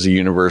this was a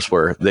universe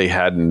where they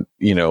hadn't,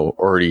 you know,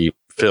 already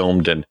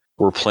filmed and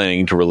were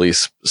planning to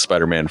release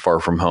Spider-Man Far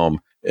From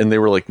Home, and they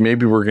were like,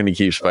 maybe we're going to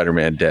keep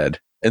Spider-Man dead.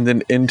 And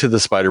then Into the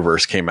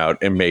Spider-Verse came out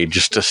and made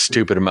just a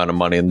stupid amount of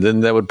money. And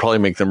then that would probably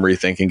make them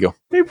rethink and go,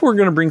 maybe we're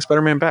going to bring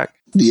Spider-Man back.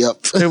 Yep.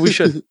 And we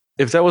should.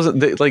 If that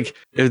wasn't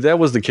if that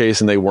was the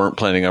case and they weren't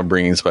planning on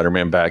bringing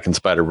Spider-Man back and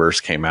Spider-Verse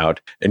came out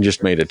and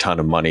just made a ton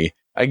of money,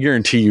 I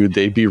guarantee you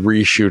they'd be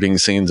reshooting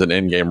scenes in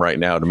Endgame right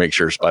now to make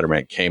sure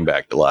Spider-Man came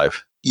back to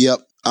life. Yep.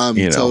 I'm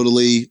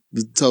totally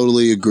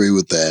agree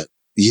with that.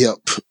 Yep.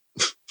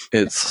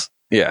 It's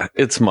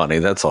money.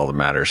 That's all that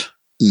matters.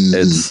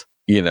 Mm-hmm. It's,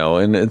 you know,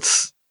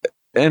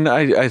 and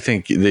I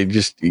think they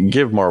just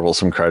give Marvel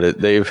some credit.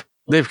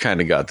 They've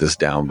kind of got this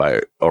down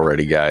by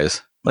already,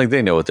 guys. Like,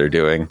 they know what they're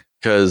doing,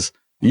 because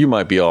you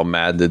might be all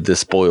mad that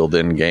this spoiled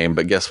Endgame,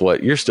 but guess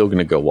what? You're still going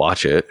to go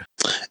watch it.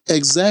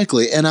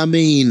 Exactly. And I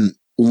mean,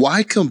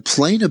 why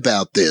complain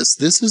about this?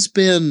 This has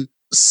been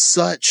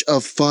such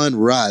a fun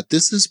ride.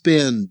 This has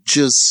been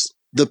just,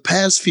 the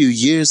past few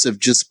years have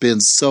just been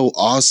so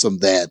awesome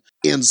that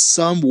in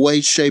some way,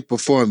 shape, or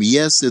form,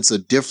 yes, it's a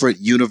different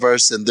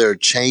universe and there are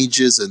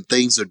changes and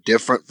things are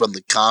different from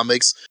the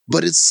comics,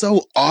 but it's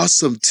so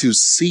awesome to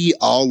see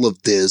all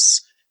of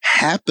this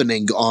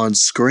happening on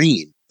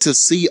screen, to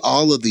see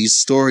all of these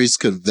stories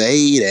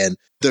conveyed, and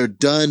they're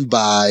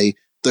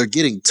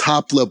getting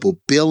top level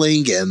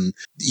billing, and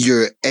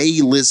your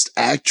A-list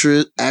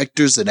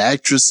actors and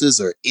actresses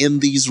are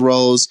in these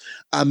roles.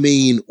 I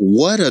mean,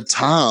 what a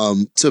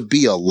time to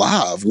be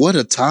alive. What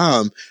a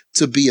time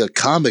to be a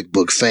comic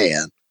book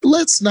fan.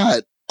 Let's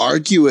not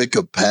argue and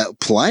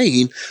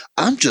complain.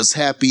 I'm just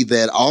happy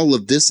that all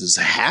of this is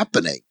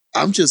happening.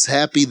 I'm just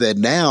happy that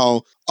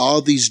now all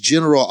these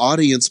general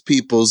audience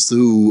peoples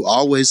who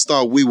always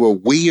thought we were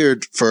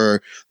weird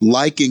for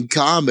liking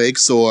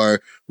comics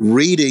or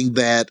reading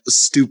that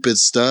stupid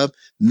stuff,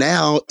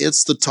 now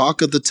it's the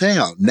talk of the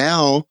town.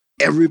 Now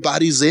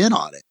everybody's in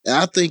on it. And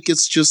I think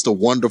it's just a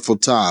wonderful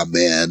time,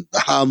 man.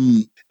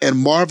 And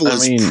Marvel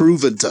has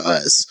proven to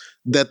us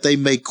that they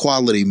make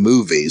quality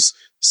movies.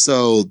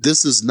 So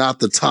this is not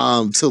the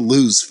time to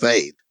lose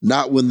faith.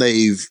 Not when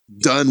they've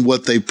done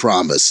what they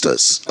promised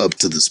us up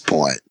to this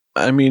point.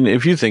 I mean,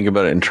 if you think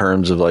about it in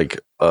terms of like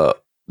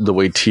the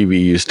way TV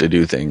used to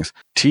do things.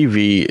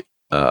 TV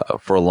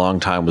for a long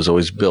time was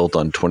always built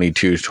on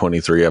 22,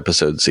 23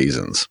 episode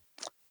seasons.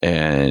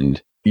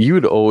 And you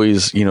would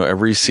always,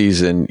 every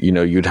season,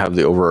 you'd have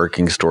the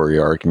overarching story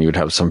arc and you would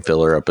have some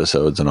filler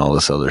episodes and all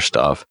this other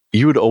stuff.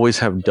 You would always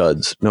have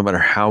duds. No matter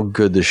how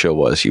good the show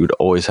was, you would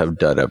always have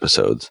dud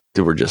episodes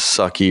that were just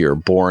sucky or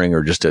boring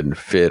or just didn't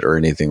fit or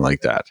anything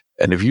like that.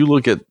 And if you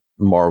look at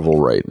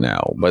Marvel right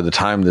now, by the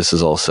time this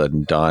is all said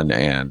and done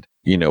and,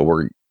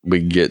 we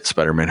get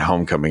Spider-Man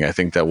Homecoming, I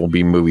think that will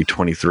be movie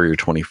 23 or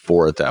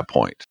 24 at that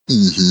point.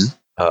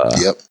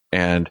 Mm-hmm. Yep.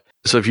 And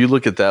so if you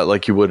look at that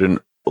like you would in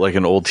like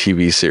an old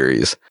TV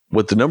series,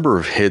 with the number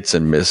of hits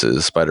and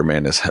misses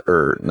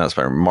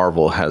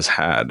Marvel has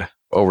had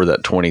over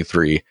that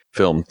 23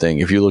 film thing,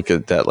 if you look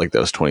at that like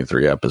those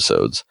 23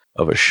 episodes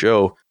of a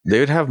show, they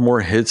would have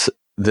more hits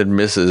than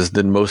misses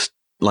than most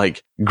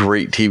like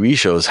great TV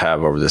shows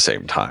have over the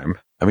same time.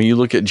 I mean, you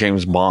look at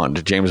James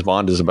Bond. James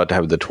Bond is about to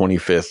have the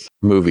 25th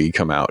movie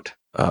come out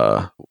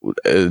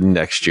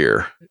next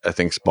year. I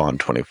think it's Bond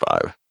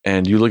 25.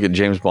 And you look at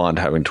James Bond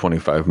having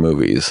 25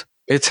 movies.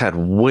 It's had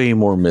way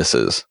more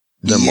misses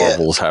than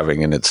Marvel's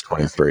having in its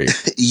 23.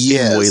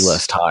 Yes. In way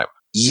less time.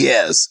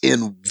 Yes,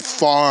 in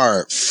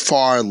far,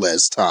 far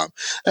less time.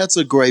 That's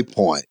a great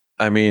point.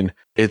 I mean,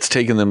 it's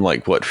taken them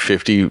like,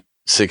 50,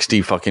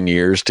 60 fucking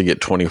years to get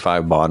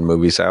 25 Bond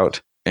movies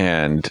out.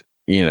 And,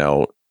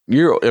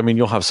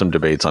 you'll have some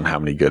debates on how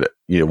many good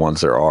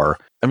ones there are.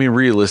 I mean,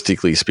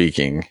 realistically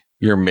speaking,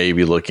 you're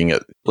maybe looking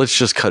at, let's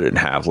just cut it in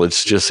half.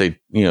 Let's just say,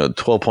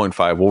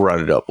 12.5. We'll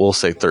round it up. We'll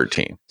say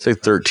 13. Say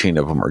 13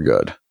 of them are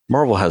good.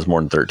 Marvel has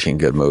more than 13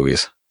 good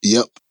movies.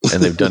 Yep.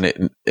 And they've done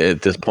it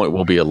at this point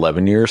will be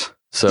 11 years.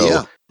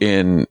 So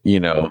in,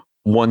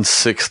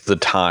 1/6 the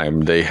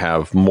time, they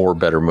have more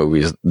better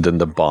movies than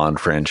the Bond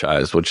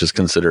franchise, which is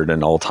considered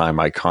an all-time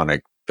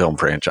iconic film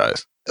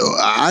franchise.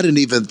 I didn't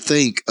even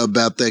think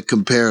about that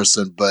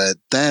comparison, but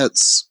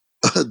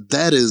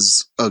that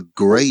is a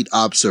great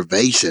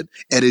observation,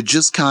 and it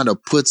just kind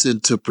of puts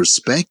into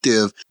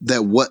perspective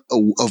that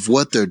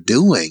what they're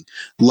doing.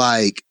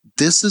 Like,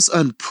 this is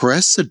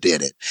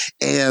unprecedented,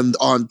 and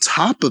on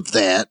top of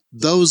that,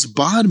 those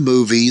Bond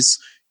movies,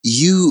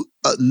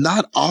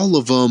 not all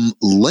of them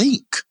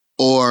link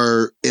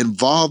or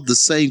involve the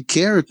same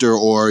character,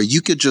 or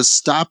you could just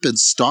stop and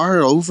start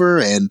over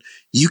and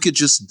you could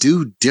just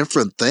do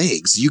different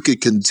things. You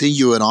could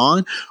continue it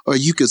on, or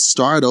you could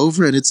start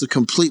over and it's a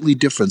completely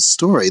different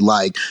story.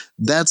 Like,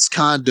 that's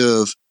kind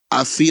of,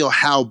 I feel,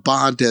 how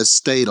Bond has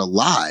stayed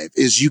alive,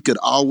 is you could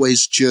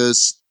always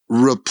just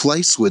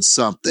replace with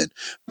something.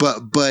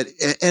 But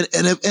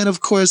of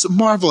course,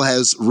 Marvel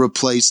has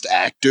replaced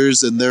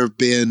actors and there have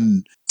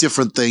been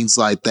different things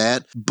like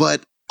that.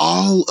 But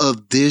all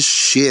of this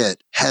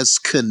shit has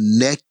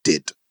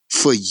connected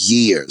for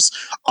years.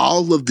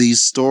 All of these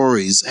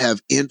stories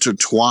have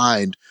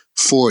intertwined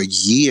for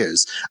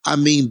years. I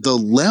mean, the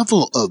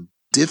level of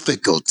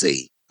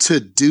difficulty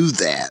to do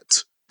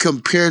that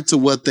compared to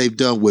what they've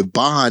done with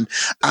Bond,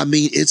 I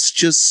mean, it's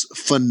just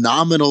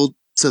phenomenal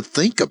to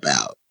think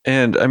about.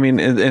 And I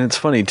mean, and it's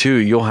funny too,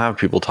 you'll have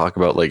people talk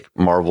about like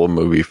Marvel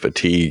movie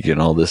fatigue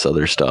and all this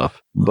other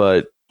stuff,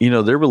 but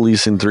they're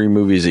releasing 3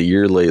 movies a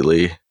year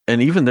lately.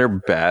 And even their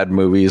bad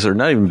movies, or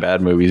not even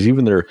bad movies,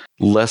 even their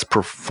less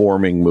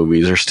performing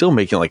movies are still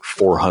making like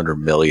 400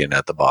 million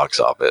at the box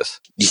office.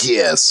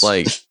 Yes.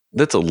 Like,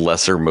 that's a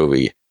lesser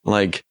movie.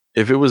 Like,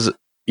 if it was,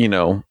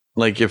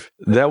 if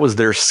that was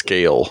their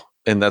scale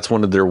and that's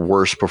one of their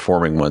worst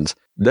performing ones,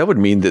 that would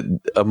mean that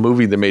a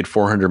movie that made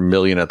 400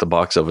 million at the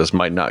box office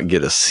might not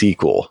get a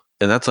sequel.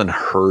 And that's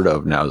unheard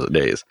of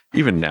nowadays.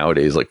 Even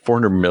nowadays, like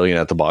 400 million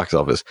at the box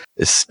office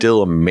is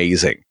still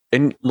amazing.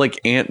 And like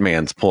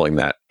Ant-Man's pulling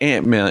that.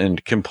 Ant-Man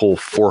can pull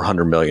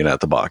 400 million at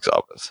the box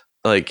office.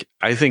 Like,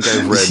 I think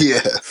I've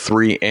read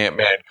 3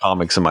 Ant-Man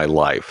comics in my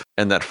life,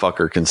 and that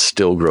fucker can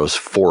still gross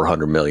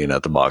 400 million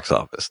at the box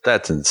office.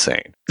 That's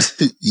insane.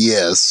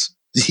 Yes.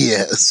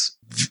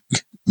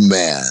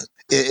 Man,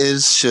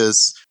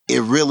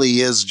 it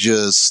really is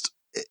just,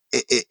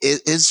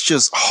 it's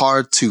just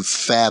hard to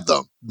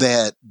fathom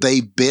that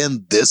they've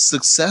been this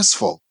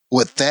successful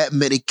with that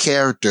many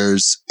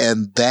characters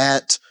and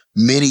that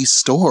many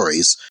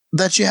stories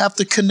that you have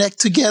to connect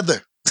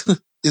together.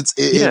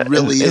 It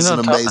really is an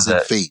amazing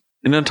feat.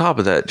 And on top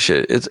of that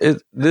shit,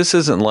 this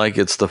isn't like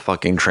it's the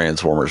fucking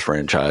Transformers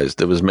franchise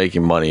that was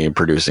making money and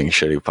producing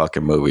shitty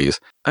fucking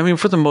movies. I mean,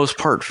 for the most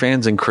part,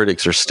 fans and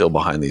critics are still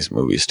behind these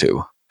movies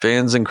too.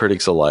 Fans and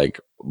critics alike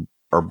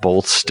are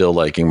both still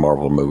liking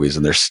Marvel movies,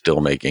 and they're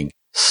still making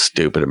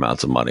stupid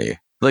amounts of money.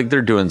 Like,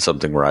 they're doing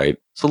something right.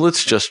 So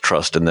let's just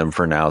trust in them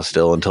for now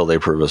still until they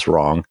prove us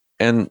wrong.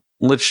 And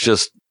let's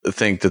just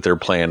think that they're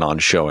planning on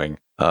showing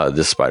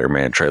this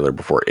Spider-Man trailer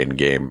before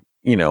Endgame,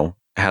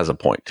 has a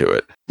point to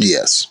it.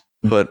 Yes.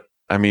 But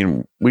I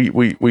mean,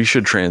 we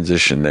should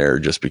transition there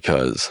just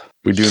because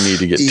we do need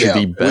to get to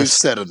the best. We've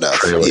said enough.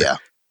 Trailer.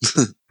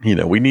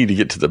 Yeah. We need to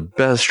get to the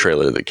best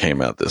trailer that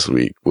came out this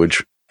week,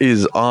 which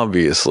is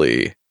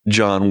obviously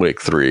John Wick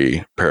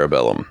 3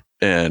 Parabellum.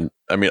 And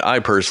I mean, I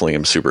personally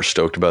am super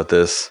stoked about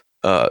this.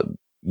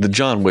 The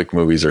John Wick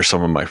movies are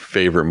some of my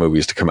favorite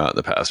movies to come out in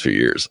the past few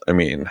years. I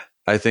mean,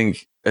 I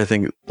think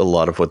a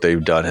lot of what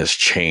they've done has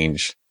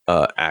changed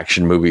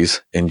action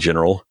movies in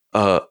general.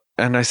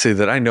 And I say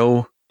that I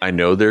know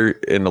they're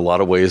in a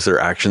lot of ways their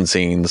action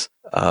scenes.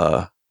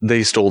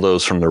 They stole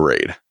those from the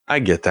Raid. I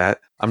get that.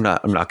 I'm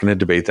not going to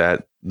debate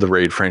that. The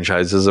Raid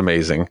franchise is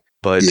amazing,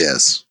 but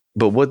yes.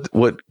 But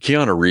what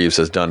Keanu Reeves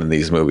has done in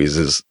these movies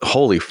is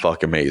holy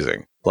fuck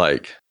amazing.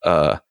 Like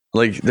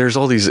there's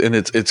all these, and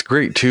it's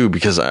great too,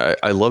 because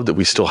I love that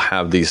we still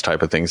have these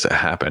type of things that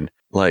happen.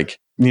 Like,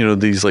 you know,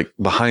 these like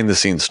behind the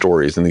scenes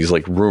stories and these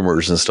like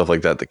rumors and stuff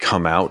like that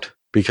come out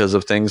because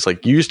of things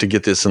like you used to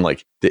get this in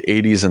like the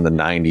 80s and the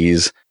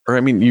 90s, or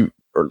I mean,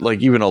 or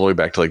like even all the way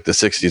back to like the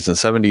 60s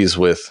and 70s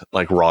with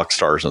like rock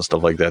stars and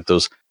stuff like that.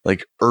 Those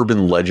like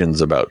urban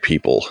legends about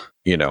people,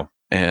 you know,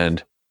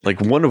 and like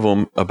one of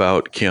them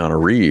about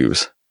Keanu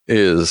Reeves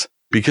is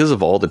because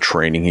of all the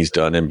training he's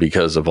done and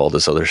because of all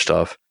this other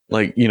stuff,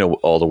 like, you know,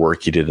 all the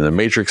work he did in the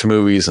Matrix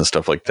movies and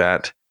stuff like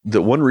that.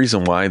 The one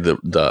reason why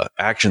the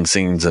action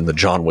scenes in the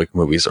John Wick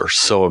movies are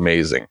so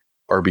amazing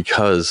are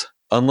because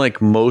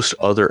unlike most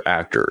other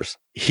actors,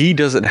 he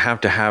doesn't have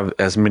to have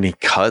as many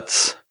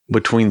cuts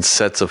between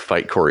sets of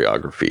fight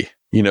choreography.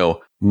 You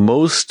know,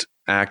 most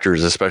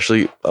actors,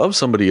 especially of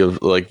somebody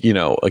of like, you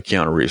know, a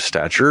Keanu Reeves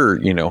stature,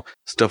 you know,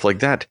 stuff like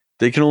that,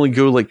 they can only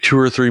go like 2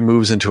 or 3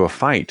 moves into a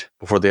fight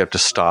before they have to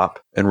stop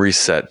and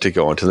reset to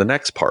go into the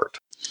next part.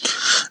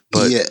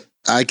 But yeah,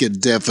 I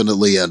could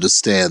definitely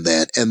understand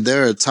that. And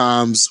there are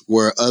times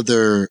where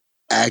other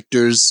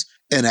actors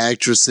and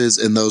actresses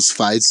in those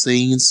fight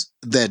scenes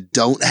that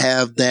don't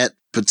have that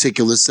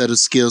particular set of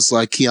skills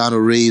like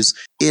Keanu Reeves,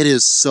 it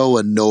is so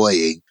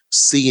annoying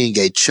seeing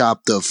a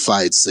chopped up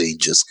fight scene.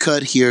 Just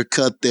cut here,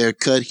 cut there,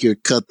 cut here,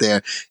 cut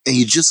there. And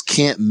you just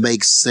can't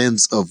make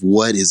sense of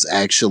what is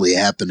actually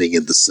happening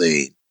in the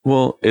scene.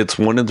 Well, it's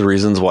one of the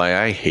reasons why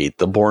I hate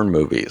the Bourne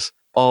movies.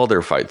 All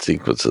their fight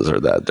sequences are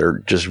that. They're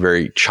just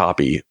very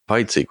choppy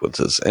fight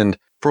sequences. And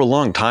for a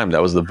long time,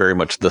 that was very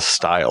much the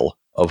style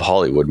of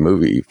Hollywood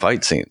movie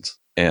fight scenes.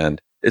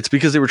 And it's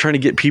because they were trying to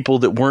get people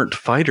that weren't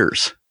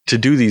fighters to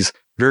do these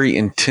very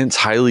intense,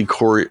 highly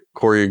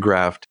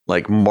choreographed,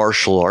 like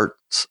martial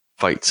arts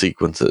fight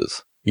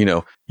sequences. You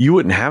know, you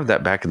wouldn't have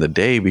that back in the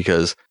day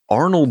because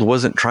Arnold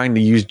wasn't trying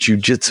to use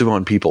jujitsu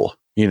on people.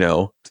 You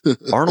know,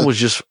 Arnold was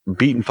just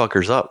beating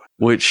fuckers up,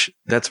 which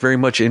that's very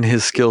much in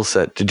his skill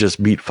set to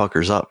just beat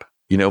fuckers up,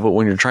 you know, but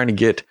when you're trying to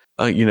get,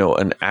 you know,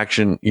 an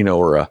action, you know,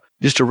 or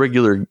just a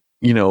regular,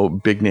 you know,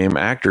 big name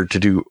actor to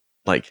do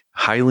like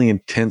highly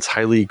intense,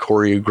 highly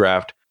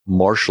choreographed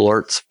martial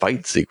arts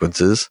fight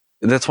sequences,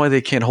 that's why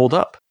they can't hold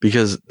up,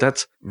 because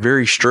that's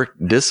very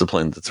strict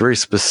discipline. That's very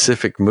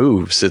specific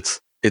moves. It's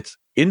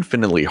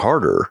infinitely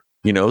harder,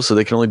 you know, so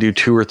they can only do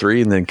 2 or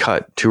 3 and then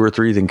cut, 2 or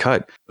 3, then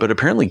cut. But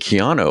apparently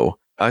Keanu,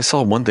 I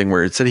saw one thing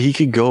where it said he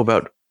could go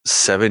about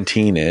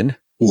 17 in.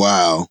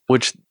 Wow.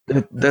 Which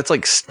that's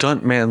like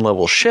stuntman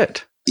level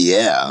shit.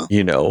 Yeah.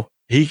 You know,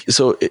 that's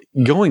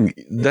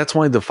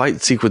why the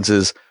fight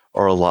sequences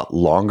are a lot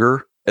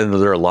longer and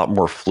they're a lot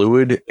more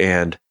fluid.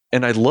 And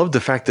I love the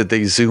fact that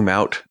they zoom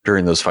out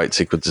during those fight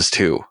sequences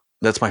too.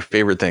 That's my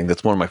favorite thing.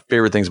 That's one of my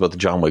favorite things about the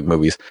John Wick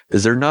movies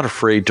is they're not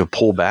afraid to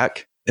pull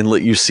back and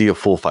let you see a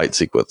full fight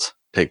sequence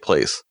take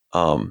place.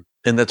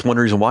 And that's one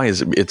reason why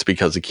it's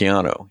because of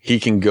Keanu. He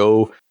can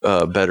go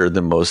better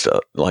than most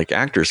like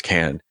actors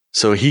can,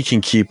 so he can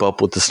keep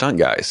up with the stunt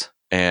guys,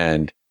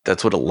 and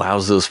that's what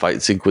allows those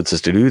fight sequences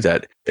to do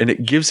that. And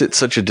it gives it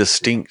such a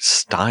distinct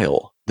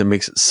style that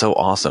makes it so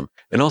awesome.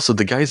 And also,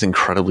 the guy's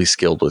incredibly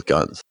skilled with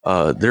guns.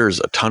 There's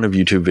a ton of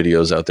YouTube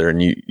videos out there,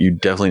 and you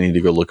definitely need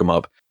to go look them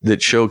up,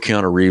 that show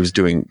Keanu Reeves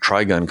doing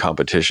Trigun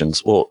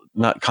competitions. Well,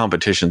 not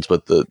competitions,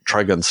 but the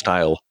Trigun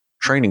style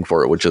training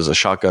for it, which is a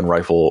shotgun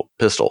rifle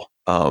pistol.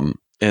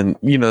 And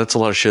you know, that's a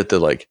lot of shit that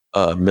like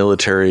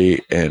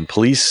military and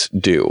police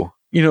do,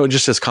 you know,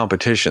 just as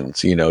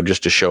competitions, you know,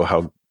 just to show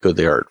how good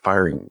they are at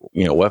firing,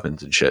 you know,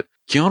 weapons and shit.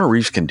 Keanu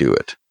Reeves can do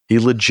it. He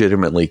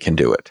legitimately can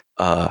do it.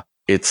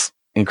 It's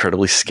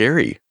incredibly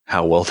scary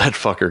how well that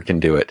fucker can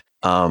do it.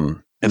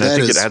 And I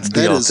think it adds to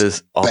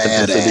the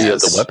authenticity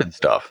of the weapon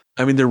stuff.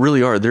 I mean, there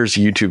really are. There's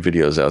YouTube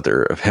videos out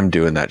there of him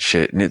doing that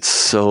shit, and it's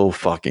so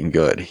fucking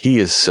good. He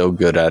is so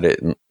good at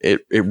it, and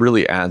it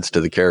really adds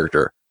to the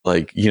character.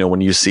 Like, you know,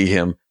 when you see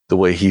him, the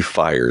way he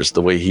fires,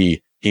 the way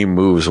he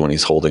moves when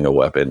he's holding a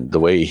weapon, the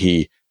way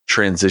he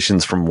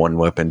transitions from one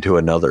weapon to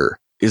another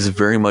is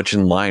very much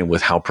in line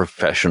with how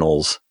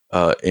professionals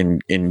in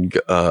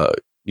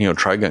you know,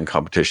 Trigun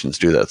competitions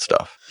do that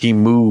stuff. He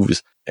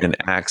moves and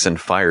acts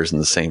and fires in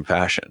the same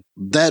fashion.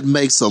 That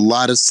makes a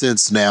lot of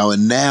sense now.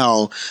 And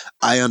now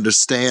I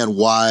understand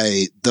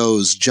why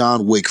those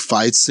John Wick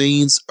fight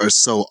scenes are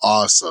so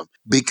awesome.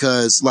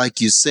 Because like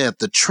you said,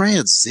 the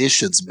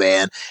transitions,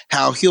 man,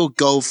 how he'll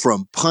go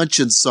from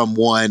punching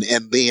someone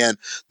and then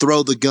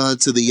throw the gun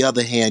to the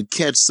other hand,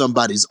 catch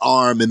somebody's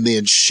arm and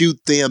then shoot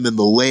them in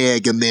the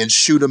leg and then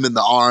shoot them in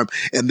the arm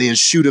and then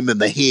shoot them in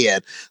the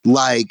head.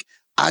 Like,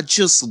 I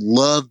just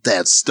love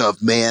that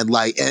stuff, man.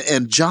 Like,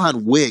 and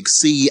John Wick,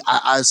 see,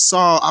 I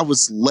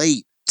was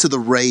late to the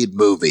Raid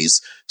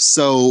movies.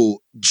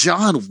 So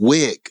John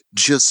Wick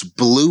just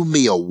blew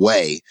me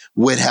away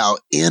with how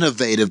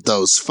innovative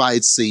those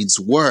fight scenes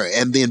were.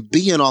 And then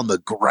being on the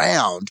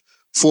ground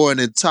for an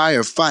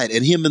entire fight,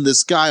 and him and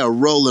this guy are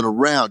rolling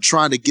around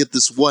trying to get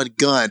this one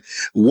gun.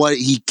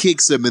 He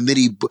kicks him, and then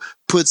he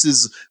puts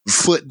his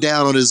foot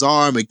down on his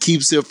arm and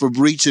keeps him from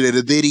reaching it,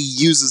 and then he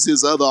uses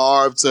his other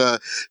arm to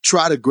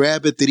try to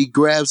grab it. Then he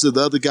grabs it,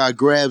 the other guy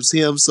grabs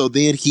him, so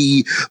then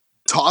he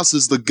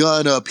tosses the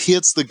gun up,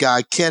 hits the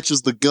guy,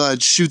 catches the gun,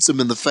 shoots him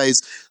in the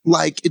face.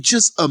 Like,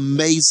 just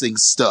amazing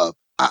stuff.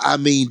 I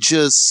mean,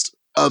 just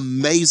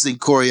amazing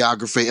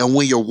choreography. And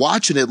when you're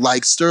watching it,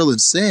 like Sterling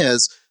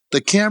says,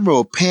 the camera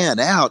will pan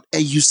out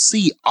and you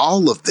see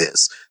all of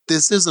this.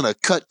 This isn't a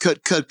cut.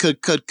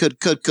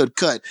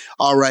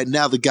 All right,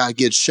 now the guy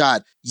gets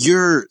shot.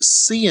 You're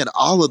seeing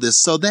all of this.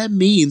 So that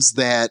means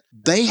that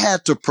they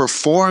had to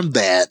perform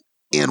that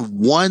in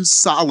one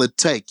solid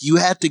take. You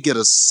had to get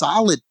a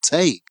solid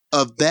take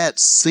of that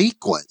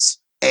sequence.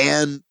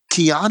 And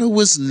Keanu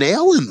was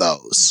nailing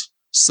those.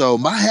 So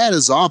my hat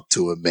is off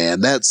to him, man.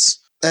 That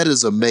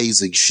is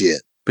amazing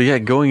shit. But yeah,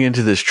 going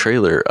into this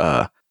trailer,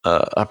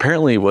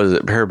 apparently, was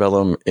it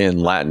Parabellum in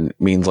Latin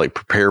means like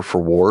prepare for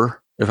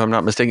war, if I'm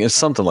not mistaken. It's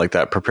something like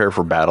that, prepare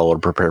for battle or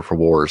prepare for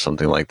war or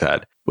something like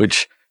that,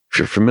 which, if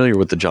you're familiar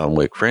with the John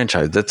Wick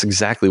franchise, that's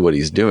exactly what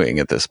he's doing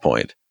at this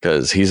point,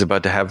 because he's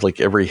about to have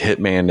like every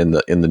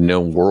hitman in the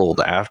known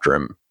world after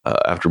him,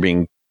 after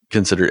being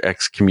considered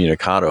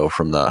excommunicado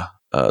from the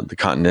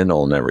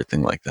Continental and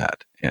everything like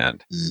that.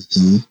 And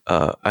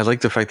I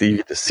like the fact that you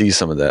get to see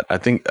some of that. I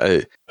think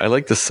I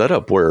like the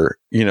setup where,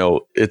 you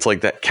know, it's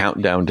like that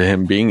countdown to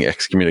him being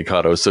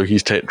excommunicado. So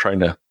he's trying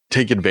to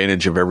take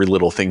advantage of every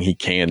little thing he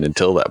can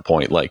until that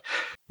point, like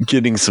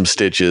getting some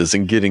stitches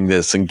and getting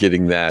this and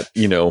getting that,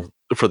 you know,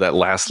 for that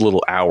last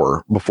little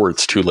hour before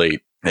it's too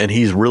late. And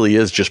he really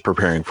is just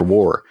preparing for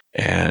war.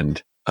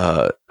 And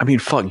I mean,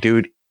 fuck,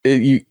 dude,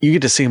 you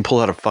get to see him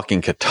pull out a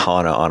fucking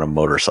katana on a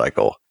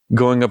motorcycle,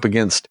 going up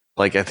against,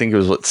 like, I think it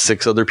was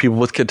 6 other people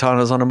with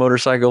katanas on a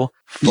motorcycle.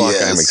 Fuck,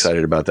 yes. I'm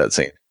excited about that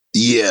scene.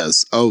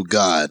 Yes. Oh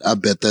God, I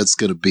bet that's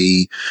going to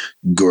be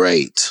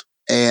great.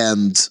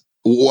 And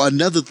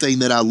another thing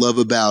that I love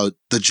about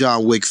the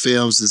John Wick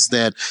films is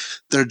that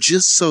they're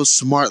just so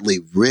smartly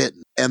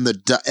written, and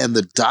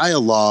the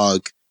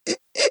dialogue.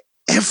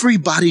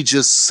 Everybody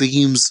just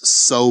seems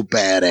so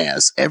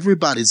badass.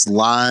 Everybody's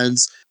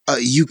lines.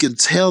 You can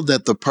tell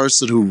that the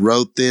person who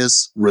wrote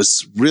this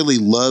really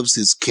loves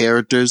his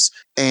characters,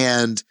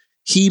 and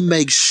he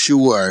makes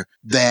sure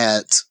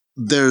that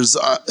there's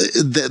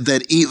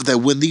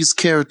that when these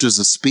characters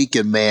are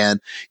speaking, man,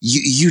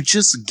 you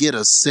just get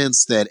a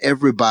sense that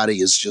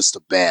everybody is just a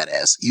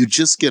badass. You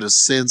just get a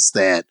sense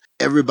that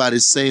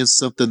everybody's saying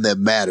something that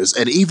matters.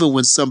 And even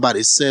when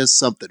somebody says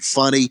something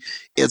funny,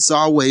 it's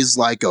always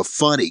like a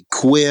funny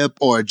quip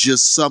or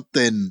just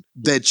something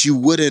that you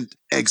wouldn't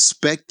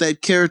expect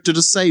that character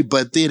to say,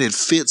 but then it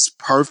fits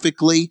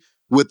perfectly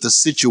with the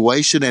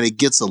situation and it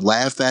gets a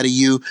laugh out of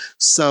you.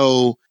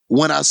 So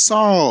when I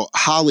saw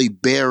Halle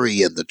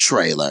Berry in the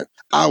trailer,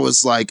 I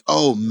was like,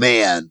 oh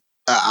man,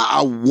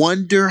 I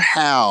wonder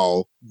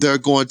how they're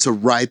going to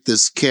write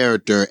this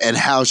character and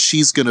how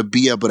she's going to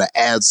be able to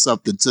add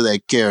something to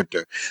that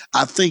character.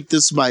 I think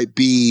this might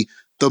be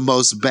the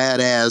most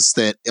badass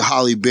that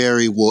Halle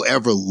Berry will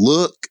ever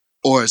look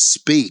or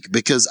speak,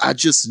 because I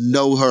just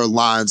know her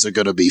lines are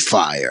going to be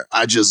fire.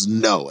 I just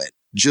know it,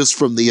 just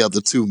from the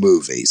other 2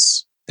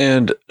 movies.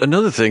 And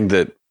another thing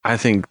that I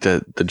think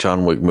that the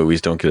John Wick movies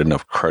don't get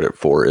enough credit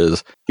for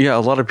is, yeah, a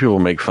lot of people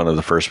make fun of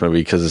the first movie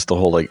because it's the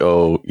whole like,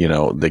 oh, you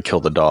know, they kill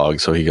the dog,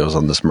 so he goes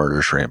on this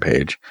murderous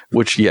rampage,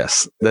 which,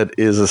 yes, that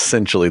is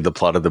essentially the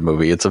plot of the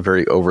movie. It's a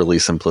very overly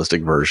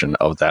simplistic version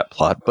of that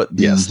plot, but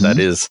yes, that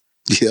is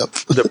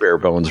the bare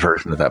bones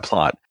version of that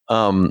plot.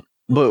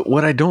 But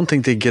what I don't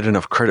think they get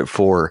enough credit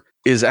for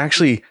is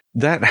actually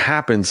that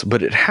happens,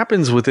 but it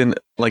happens within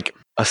like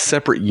a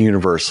separate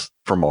universe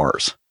from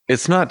ours.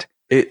 It's not.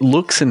 It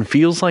looks and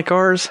feels like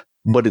ours,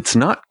 but it's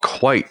not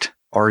quite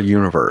our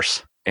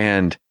universe.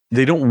 And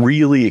they don't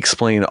really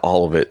explain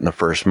all of it in the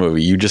first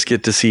movie. You just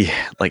get to see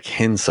like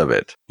hints of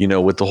it, you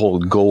know, with the whole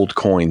gold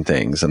coin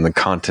things and the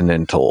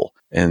Continental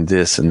and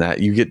this and that.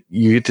 You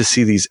get to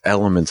see these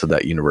elements of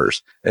that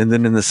universe. And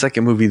then in the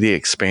second movie, they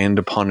expand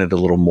upon it a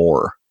little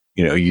more.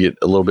 You know, you get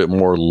a little bit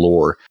more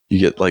lore. You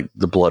get like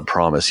the blood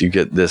promise. You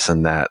get this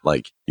and that.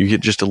 Like you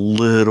get just a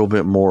little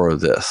bit more of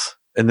this.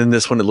 And then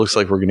this one, it looks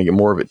like we're going to get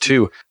more of it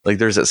too. Like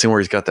there's that scene where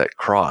he's got that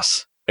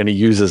cross and he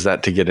uses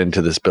that to get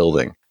into this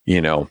building,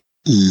 you know,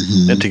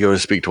 and to go to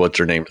speak to what's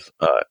her name's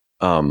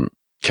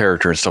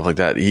character and stuff like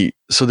that.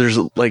 So there's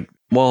like,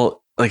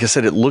 well, like I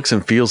said, it looks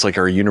and feels like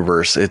our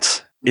universe.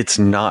 It's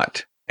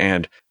not.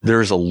 And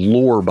there's a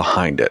lore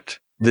behind it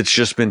that's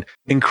just been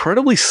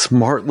incredibly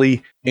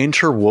smartly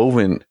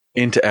interwoven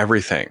into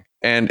everything.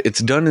 And it's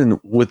done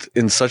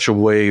in such a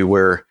way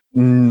where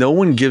no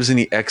one gives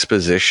any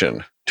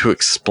exposition to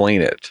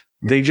explain it.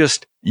 They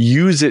just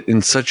use it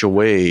in such a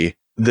way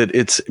that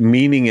its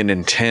meaning and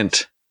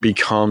intent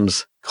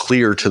becomes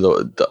clear to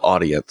the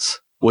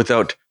audience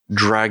without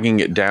dragging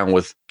it down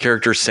with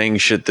characters saying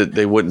shit that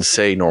they wouldn't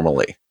say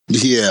normally.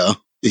 Yeah.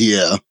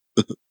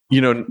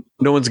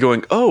 No one's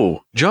going,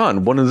 "Oh,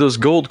 John, one of those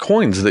gold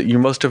coins that you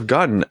must have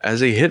gotten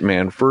as a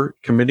hitman for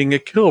committing a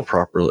kill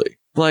properly."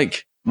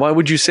 Like, why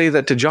would you say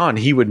that to John?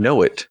 He would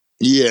know it.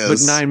 Yes.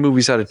 But 9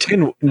 movies out of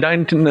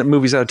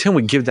 10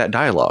 would give that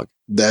dialogue.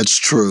 That's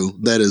true.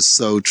 That is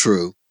so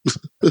true.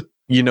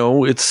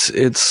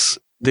 It's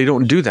they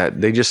don't do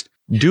that. They just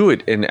do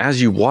it, and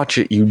as you watch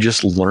it, you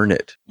just learn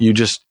it. You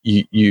just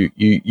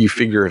you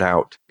figure it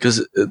out,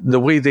 because the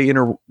way they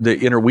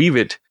interweave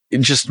it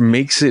just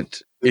makes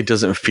it. It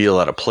doesn't feel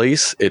out of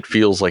place. It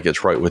feels like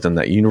it's right within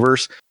that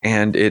universe,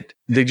 and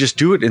they just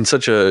do it in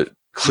such a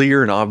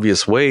clear and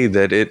obvious way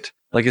that it,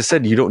 like I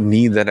said, you don't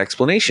need that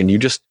explanation.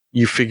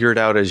 You figure it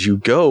out as you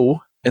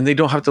go, and they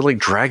don't have to like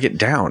drag it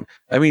down.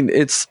 I mean,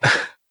 it's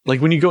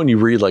like when you go and you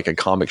read like a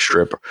comic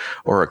strip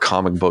or a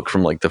comic book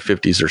from like the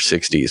 50s or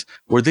 60s,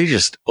 where they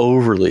just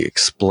overly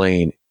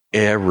explain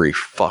every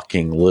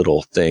fucking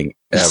little thing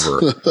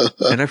ever.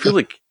 And I feel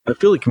like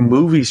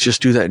movies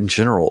just do that in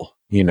general,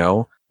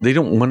 They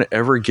don't want to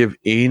ever give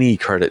any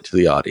credit to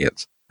the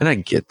audience. And I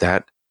get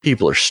that.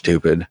 People are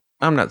stupid.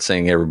 I'm not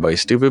saying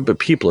everybody's stupid, but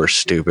people are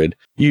stupid.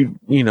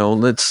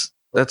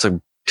 That's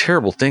a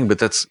terrible thing, but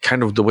that's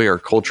kind of the way our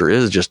culture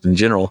is just in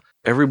general.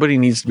 Everybody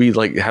needs to be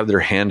like, have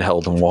their hand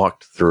held and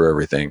walked through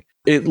everything.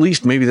 At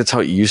least maybe that's how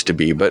it used to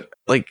be. But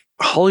like,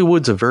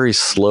 Hollywood's a very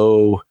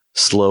slow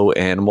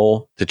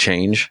animal to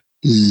change.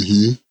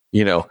 Mm-hmm.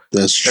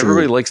 That's true.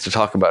 Everybody likes to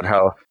talk about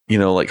how,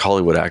 like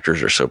Hollywood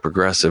actors are so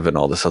progressive and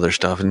all this other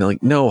stuff. And they're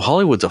like, no,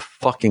 Hollywood's a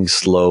fucking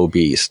slow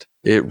beast.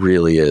 It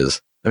really is.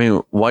 I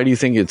mean, why do you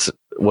think it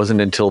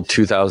wasn't until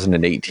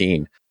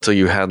 2018? So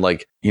you had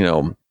like,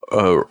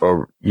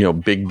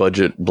 big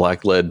budget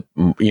black led,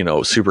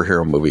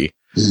 superhero movie.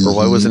 Mm-hmm. Or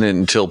why wasn't it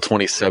until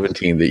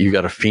 2017 that you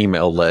got a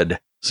female led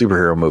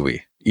superhero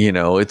movie?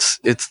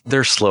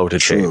 They're slow to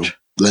change.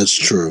 That's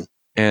true.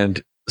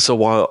 And so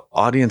while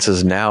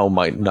audiences now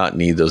might not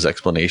need those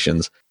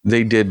explanations,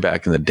 they did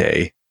back in the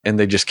day, and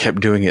they just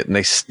kept doing it, and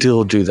they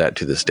still do that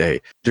to this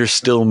day. There's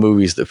still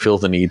movies that feel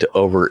the need to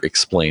over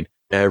explain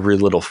every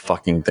little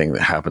fucking thing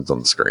that happens on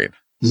the screen.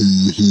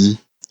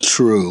 Mm-hmm.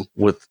 True.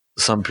 With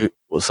some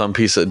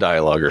piece of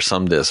dialogue or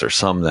some this or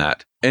some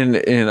that.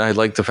 And I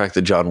like the fact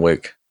that John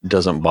Wick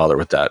doesn't bother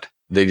with that.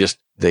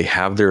 They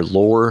have their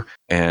lore,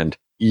 and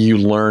you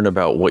learn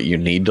about what you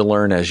need to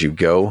learn as you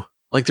go.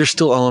 Like, there's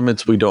still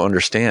elements we don't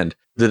understand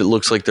that it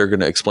looks like they're going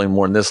to explain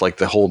more in this, like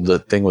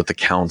the thing with the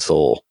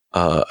council.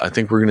 I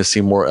think we're going to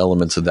see more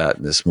elements of that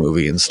in this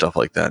movie and stuff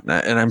like that.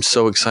 And I'm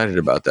so excited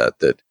about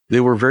that they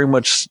were very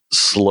much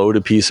slow to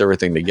piece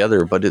everything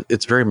together, but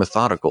it's very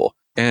methodical.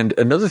 And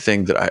another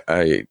thing that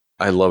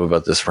I love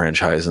about this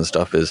franchise and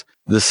stuff is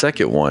the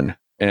second one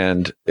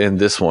and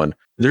this one,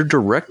 they're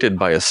directed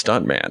by a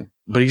stuntman,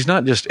 but he's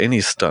not just any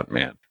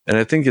stuntman. And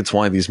I think it's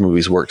why these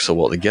movies work so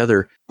well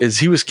together is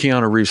he was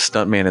Keanu Reeves'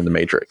 stuntman in The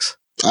Matrix.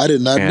 I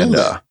did not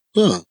know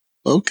that.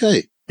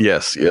 Okay.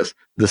 Yes.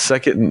 The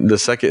second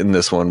in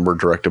this one were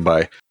directed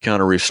by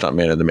Keanu Reeves'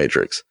 stuntman in The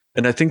Matrix.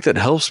 And I think that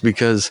helps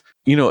because,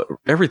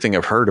 everything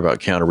I've heard about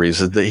Keanu Reeves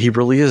is that he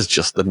really is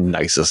just the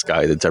nicest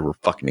guy that's ever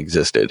fucking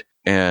existed.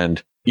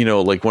 And,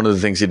 like one of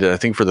the things he did, I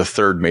think for the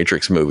third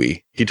Matrix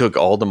movie, he took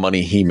all the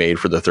money he made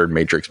for the third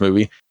Matrix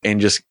movie and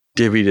just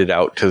divvied it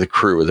out to the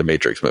crew of the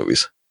Matrix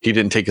movies. He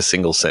didn't take a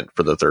single cent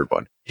for the third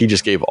one. He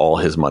just gave all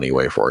his money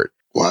away for it.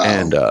 Wow.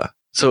 And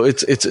so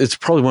it's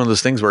probably one of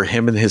those things where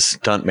him and his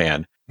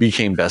stuntman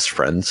became best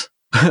friends.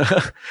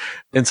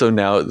 And so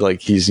now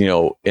like he's,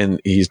 and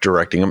he's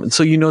directing them. And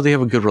so, they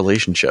have a good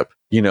relationship.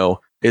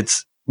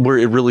 It's where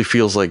it really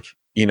feels like,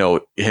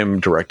 him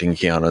directing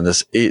Keanu in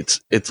this.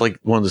 It's like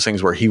one of those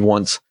things where he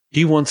wants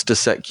to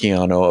set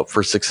Keanu up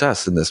for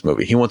success in this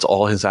movie. He wants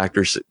all his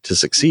actors to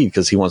succeed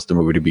because he wants the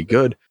movie to be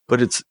good.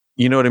 But it's,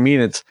 you know what I mean?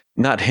 It's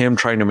not him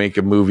trying to make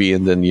a movie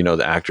and then,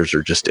 the actors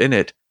are just in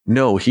it.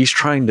 No, he's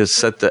trying to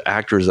set the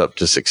actors up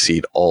to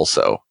succeed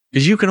also.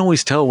 Because you can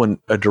always tell when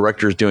a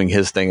director is doing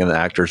his thing and the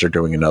actors are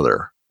doing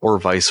another, or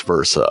vice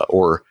versa.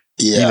 Or,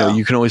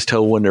 you can always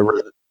tell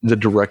whenever the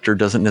director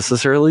doesn't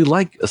necessarily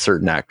like a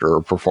certain actor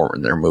or performer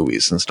in their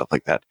movies and stuff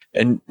like that.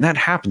 And that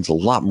happens a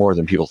lot more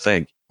than people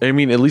think. I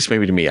mean, at least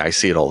maybe to me, I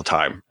see it all the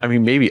time. I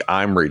mean, maybe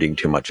I'm reading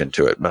too much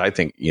into it, but I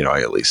think,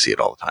 I at least see it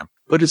all the time.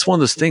 But it's one of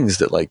those things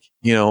that like,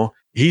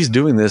 he's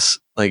doing this,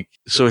 like,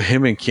 so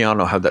him and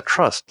Keanu have that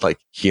trust. Like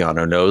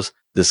Keanu knows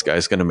this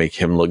guy's going to make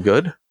him look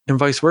good and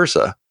vice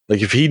versa.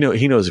 Like if he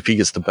knows if he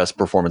gets the best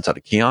performance out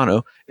of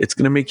Keanu, it's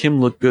going to make him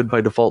look good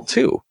by default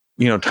too,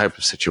 type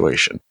of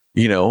situation,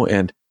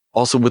 and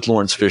also with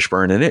Lawrence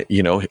Fishburne in it,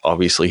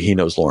 obviously he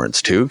knows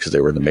Lawrence too, because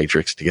they were in the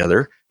Matrix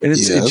together. And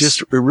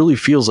it really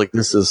feels like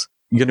this is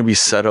going to be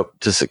set up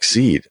to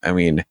succeed. I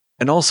mean,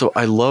 and also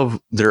I love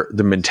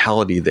the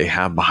mentality they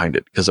have behind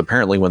it, because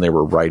apparently when they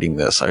were writing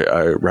this,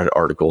 I read an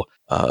article,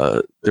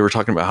 they were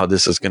talking about how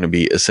this is going to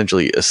be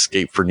essentially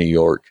Escape for New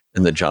York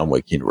in the John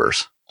Wick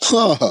universe.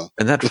 Huh.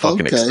 And that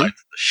fucking Okay. excites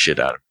the shit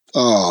out of me.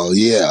 Oh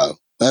yeah.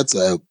 That's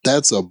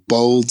a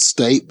bold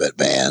statement,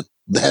 man.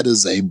 That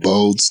is a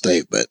bold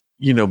statement.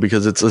 You know,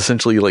 because it's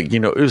essentially like, you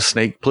know, it was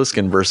Snake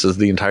Plissken versus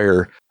the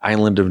entire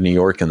island of New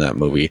York in that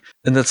movie.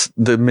 And that's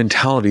the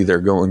mentality they're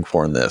going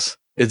for in this.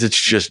 Is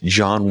it's just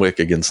John Wick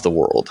against the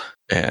world.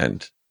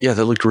 And yeah,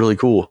 that looked really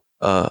cool.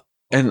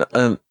 And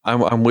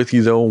I'm with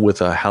you though with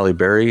Halle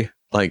Berry.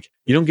 Like,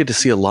 you don't get to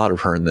see a lot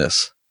of her in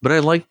this, but I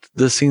liked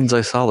the scenes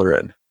I saw her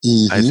in.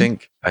 Mm-hmm.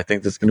 I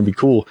think that's going to be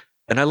cool.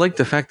 And I like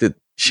the fact that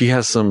she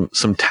has some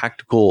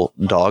tactical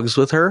dogs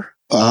with her,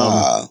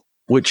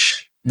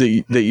 which that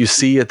you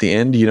see at the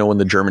end, you know, when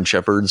the German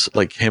Shepherds,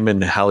 like him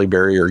and Halle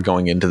Berry are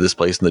going into this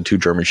place and the two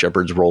German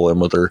Shepherds roll in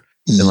with her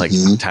and like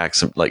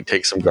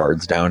take some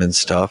guards down and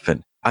stuff.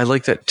 And I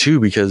like that too,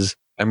 because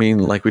I mean,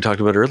 like we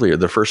talked about earlier,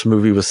 the first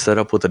movie was set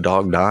up with a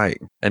dog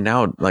dying, and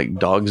now like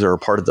dogs are a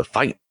part of the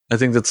fight. I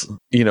think that's,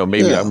 you know,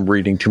 maybe I'm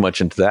reading too much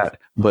into that,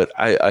 but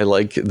I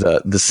like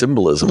the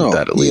symbolism of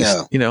that at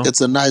least. You know, it's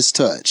a nice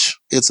touch.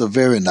 It's a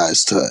very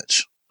nice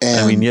touch.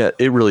 And I mean, yeah,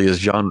 it really is.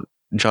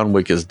 John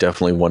Wick is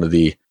definitely one of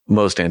the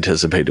most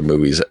anticipated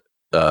movies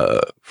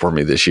for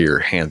me this year,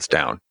 hands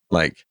down.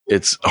 Like,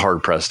 it's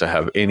hard pressed to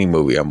have any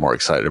movie I'm more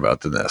excited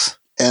about than this.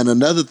 And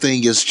another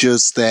thing is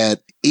just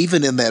that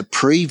even in that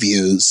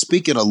preview,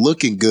 speaking of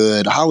looking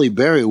good, Halle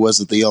Berry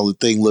wasn't the only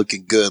thing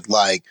looking good.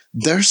 Like,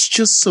 there's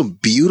just some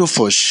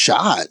beautiful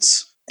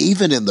shots,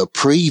 even in the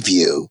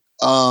preview.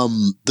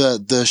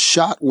 The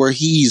shot where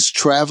he's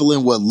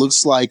traveling what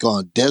looks like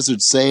on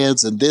desert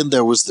sands, and then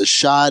there was the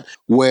shot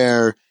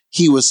where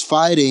he was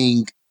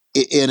fighting,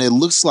 and it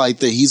looks like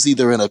that he's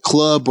either in a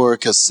club or a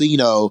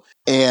casino,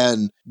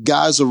 and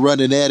guys are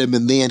running at him,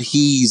 and then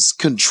he's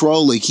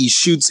controlling.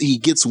 He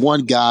gets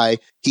one guy,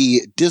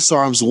 he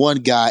disarms one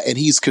guy, and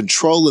he's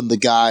controlling the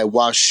guy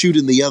while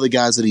shooting the other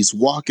guys that he's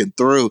walking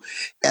through.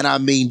 And I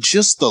mean,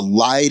 just the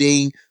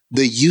lighting,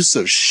 the use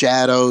of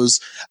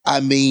shadows. I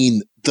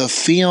mean, the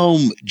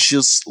film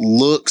just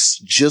looks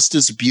just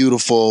as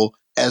beautiful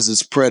as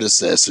its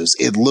predecessors.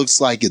 It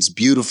looks like it's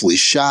beautifully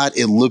shot.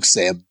 It looks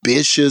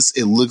ambitious.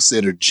 It looks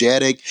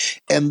energetic.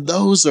 And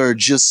those are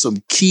just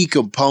some key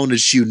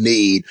components you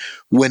need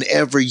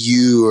whenever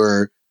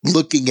you're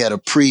looking at a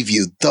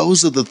preview.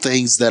 Those are the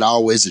things that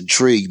always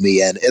intrigue me.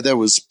 And there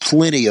was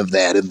plenty of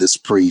that in this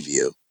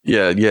preview.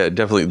 Yeah,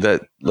 definitely.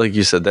 That, like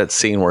you said, that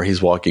scene where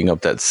he's walking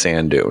up that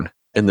sand dune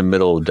in the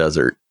middle of the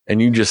desert,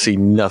 and you just see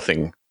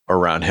nothing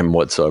around him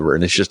whatsoever.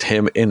 And it's just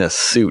him in a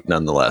suit,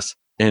 nonetheless,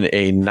 in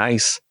a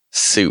nice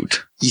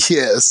suit.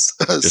 Yes.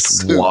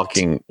 Just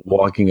walking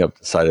up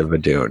the side of a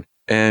dune.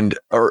 And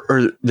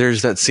or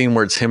there's that scene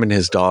where it's him and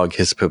his dog,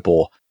 his pit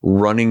bull,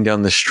 running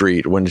down the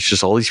street when it's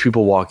just all these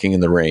people walking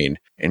in the rain,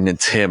 and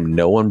it's him,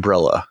 no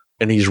umbrella,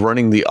 and he's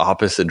running the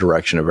opposite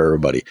direction of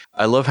everybody.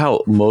 I love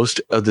how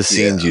most of the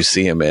scenes you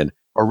see him in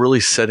are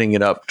really setting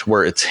it up to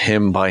where it's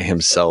him by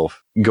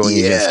himself going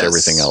against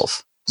everything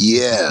else.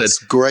 Yes,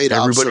 great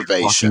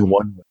observation.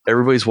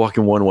 Everybody's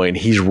walking one way, and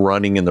he's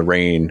running in the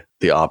rain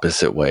the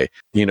opposite way.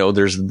 You know,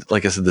 there's,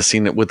 like I said, the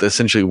scene with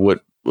essentially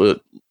what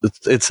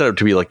it's set up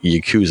to be like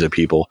Yakuza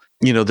people.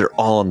 You know, they're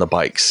all on the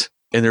bikes,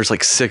 and there's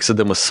like 6 of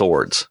them with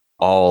swords,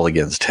 all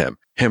against him.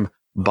 Him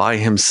by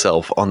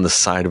himself on the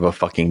side of a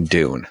fucking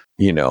dune,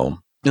 you know.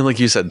 And like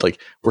you said,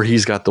 like where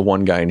he's got the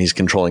one guy and he's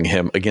controlling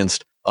him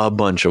against a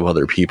bunch of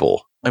other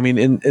people. I mean,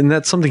 and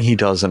that's something he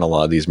does in a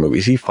lot of these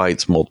movies. He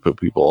fights multiple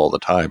people all the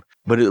time,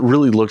 but it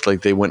really looked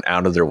like they went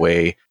out of their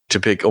way to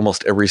pick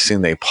almost every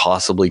scene they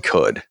possibly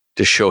could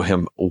to show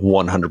him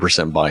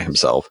 100% by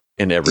himself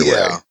in every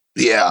way.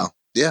 Yeah.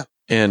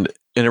 And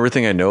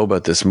everything I know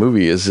about this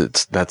movie is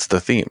that's the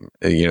theme.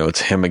 You know,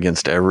 it's him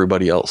against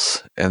everybody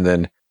else. And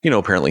then, you know,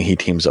 apparently he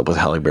teams up with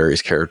Halle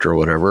Berry's character or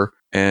whatever.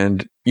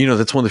 And, you know,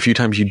 that's one of the few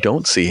times you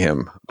don't see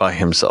him by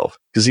himself.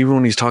 Because even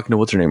when he's talking to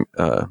what's her name,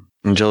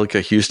 Angelica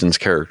Houston's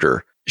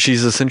character,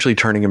 she's essentially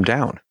turning him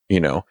down,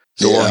 you know.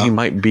 So while he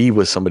might be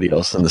with somebody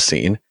else in the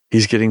scene,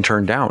 he's getting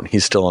turned down.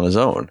 He's still on his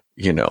own,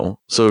 you know.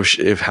 So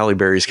if Halle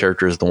Berry's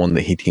character is the one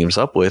that he teams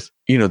up with,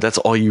 you know, that's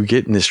all you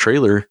get in this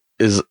trailer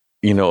is,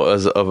 you know,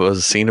 as of a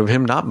scene of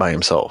him not by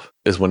himself,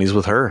 is when he's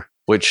with her,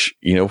 which,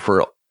 you know,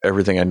 for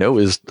everything I know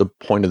is the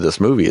point of this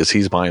movie is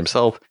he's by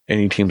himself and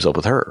he teams up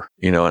with her,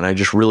 you know. And I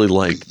just really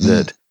liked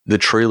that the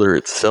trailer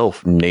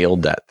itself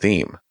nailed that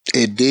theme.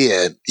 It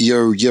did.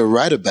 You're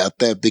right about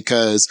that,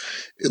 because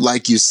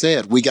like you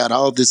said, we got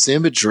all this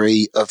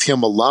imagery of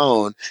him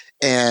alone,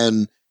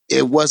 and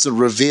it wasn't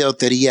revealed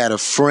that he had a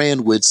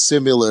friend with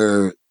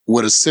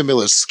a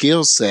similar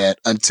skill set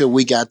until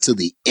we got to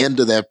the end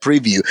of that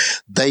preview.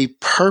 They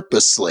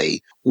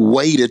purposely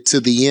waited to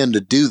the end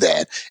to do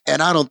that.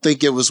 And I don't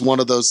think it was one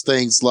of those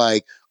things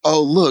like,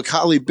 oh, look,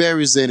 Halle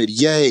Berry's in it.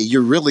 Yay,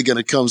 you're really going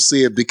to come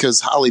see it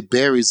because Halle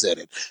Berry's in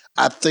it.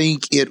 I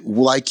think it,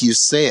 like you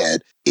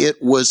said,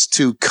 it was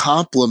to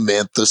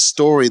complement the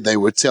story they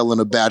were telling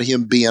about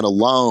him being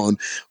alone.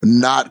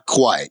 Not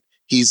quite.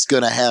 He's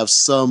going to have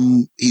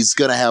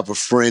a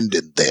friend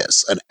in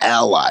this, an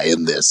ally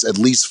in this, at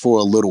least for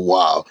a little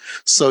while.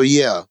 So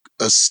yeah,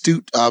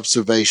 astute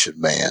observation,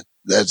 man.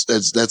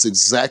 That's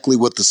exactly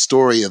what the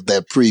story of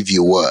that preview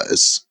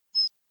was.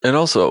 And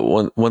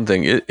also one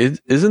thing, it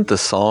isn't the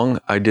song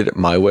 "I Did It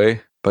My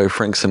Way" by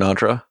Frank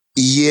Sinatra.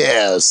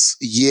 Yes,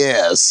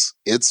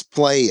 it's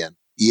playing.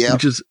 Yeah,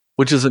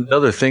 which is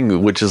another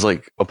thing, which is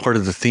like a part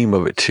of the theme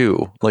of it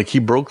too. Like he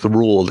broke the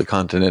rule of the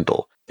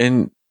Continental,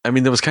 and I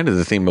mean that was kind of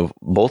the theme of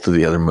both of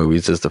the other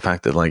movies, is the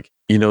fact that like,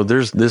 you know,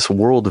 there's this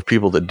world of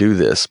people that do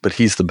this, but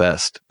he's the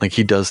best. Like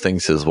he does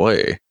things his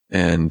way,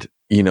 and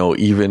you know,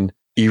 even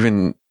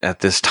at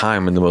this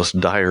time in the most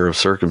dire of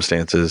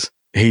circumstances,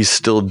 he's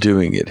still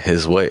doing it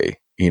his way,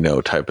 you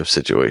know, type of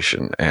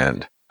situation.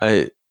 And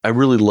I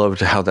really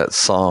loved how that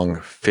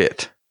song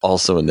fit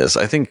also in this.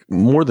 I think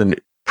more than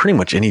pretty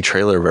much any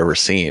trailer I've ever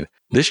seen,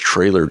 this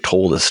trailer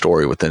told a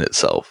story within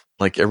itself.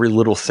 Like every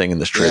little thing in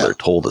this trailer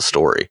told a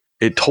story.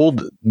 It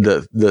told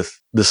the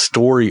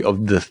story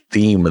of the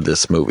theme of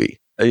this movie.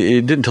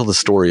 It didn't tell the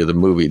story of the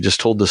movie, it just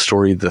told the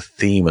story of the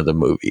theme of the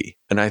movie.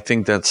 And I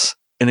think that's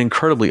an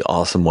incredibly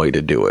awesome way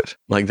to do it.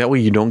 Like that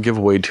way you don't give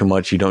away too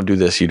much, you don't do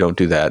this, you don't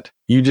do that.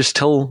 You just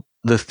tell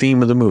the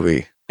theme of the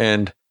movie.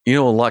 And you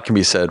know, a lot can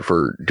be said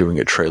for doing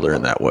a trailer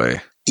in that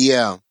way.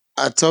 Yeah,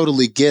 I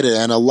totally get it.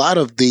 And a lot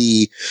of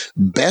the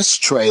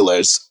best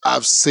trailers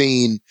I've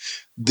seen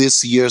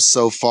this year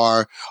so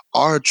far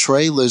are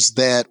trailers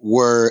that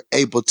were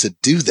able to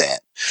do that.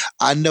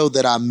 I know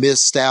that I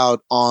missed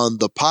out on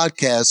the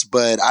podcast,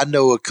 but I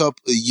know a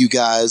couple of you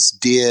guys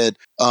did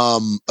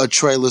a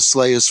trailer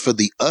Slayers for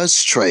the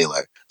Us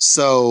trailer.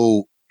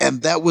 So,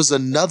 and that was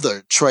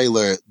another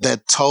trailer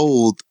that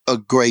told a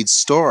great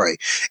story.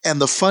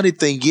 And the funny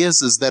thing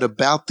is that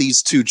about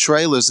these two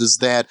trailers is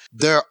that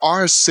there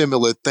are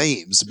similar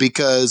themes,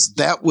 because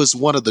that was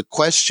one of the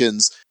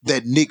questions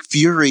that Nick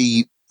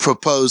Fury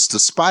proposed to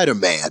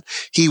Spider-Man.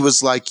 He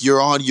was like,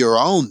 you're on your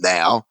own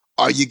now.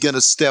 Are you going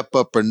to step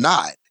up or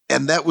not?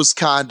 And that was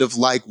kind of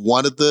like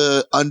one of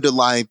the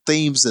underlying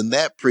themes in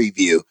that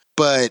preview.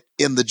 But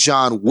in the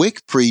John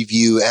Wick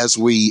preview,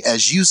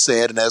 as you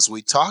said, and as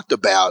we talked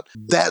about,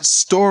 that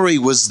story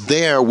was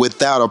there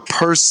without a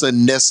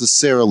person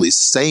necessarily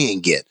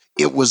saying it.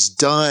 It was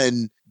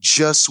done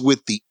just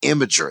with the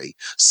imagery.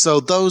 So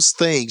those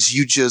things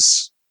you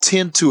just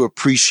tend to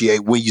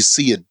appreciate when you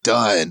see it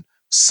done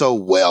so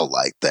well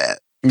like that.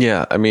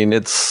 Yeah, I mean,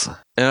 and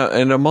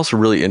I'm also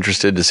really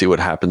interested to see what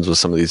happens with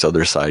some of these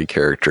other side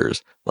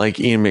characters, like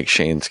Ian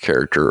McShane's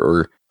character,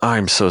 or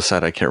I'm so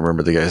sad I can't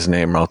remember the guy's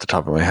name off the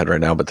top of my head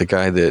right now, but the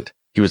guy that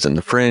he was in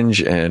The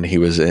Fringe and he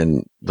was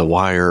in The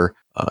Wire,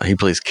 he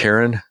plays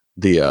Karen.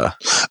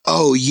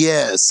 Oh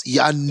yes,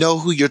 yeah, I know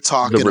who you're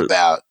talking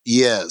about.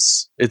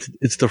 Yes,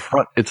 it's the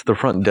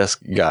front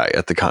desk guy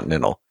at the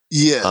Continental.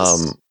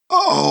 Yes.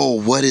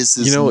 What is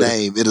his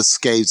name? It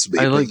escapes me.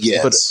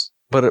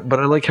 But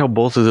I like how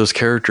both of those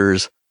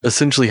characters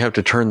essentially have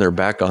to turn their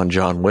back on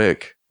John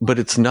Wick, but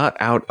it's not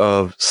out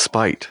of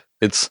spite.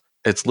 It's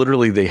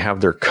literally they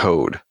have their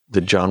code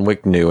that John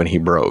Wick knew and he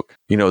broke.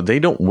 You know, they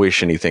don't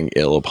wish anything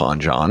ill upon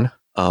John.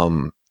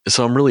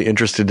 So I'm really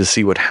interested to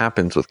see what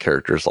happens with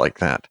characters like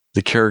that.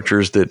 The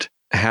characters that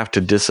have to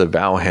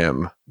disavow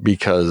him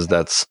because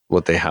that's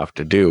what they have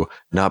to do,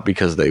 not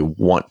because they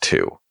want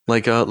to.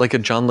 Like a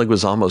John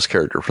Leguizamo's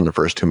character from the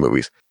first two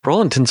movies. For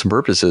all intents and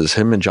purposes,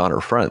 him and John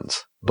are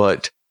friends.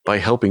 But by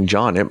helping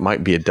John, it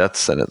might be a death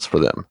sentence for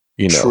them.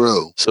 You know.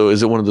 True. So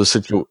is it one of those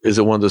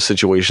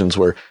situations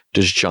where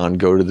does John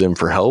go to them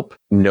for help,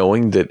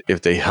 knowing that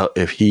if they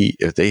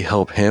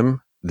help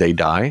him, they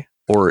die,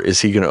 or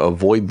is he going to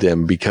avoid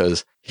them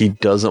because he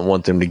doesn't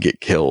want them to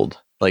get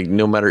killed? Like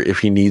no matter if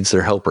he needs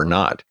their help or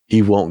not,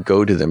 he won't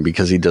go to them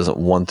because he doesn't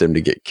want them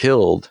to get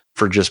killed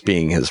for just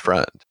being his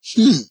friend.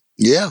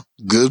 Yeah,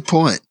 good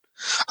point.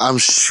 I'm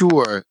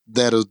sure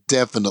that'll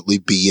definitely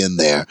be in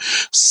there.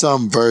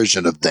 Some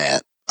version of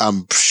that.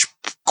 I'm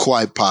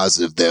quite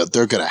positive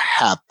they're going to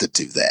have to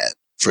do that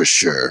for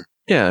sure.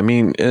 Yeah, I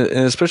mean, and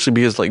especially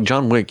because like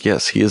John Wick,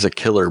 yes, he is a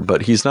killer,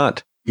 but he's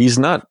not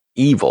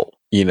evil,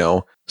 you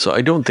know? So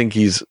I don't think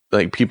he's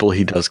like people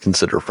he does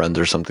consider friends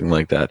or something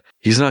like that.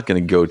 He's not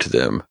going to go to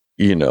them,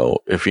 you know,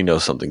 if he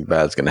knows something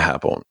bad's going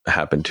to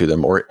happen to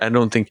them. Or I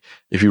don't think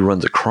if he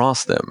runs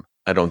across them,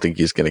 I don't think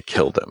he's going to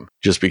kill them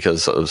just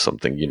because of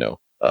something, you know.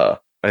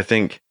 I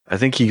think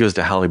he goes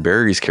to Halle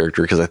Berry's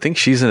character because I think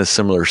she's in a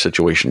similar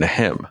situation to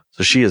him.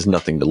 So she has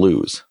nothing to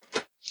lose.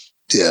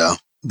 Yeah,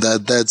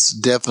 that's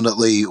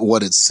definitely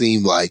what it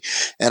seemed like.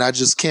 And I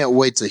just can't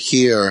wait to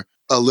hear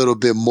a little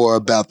bit more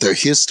about their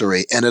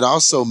history. And it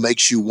also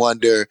makes you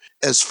wonder,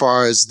 as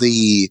far as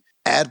the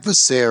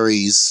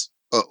adversaries,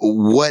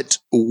 what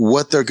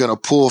they're going to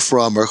pull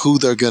from or who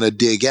they're going to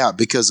dig out.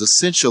 Because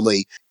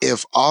essentially,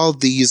 if all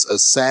these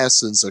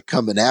assassins are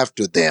coming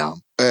after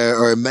them,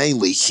 or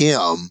mainly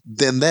him,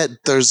 then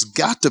there's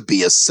got to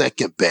be a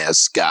second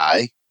best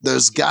guy.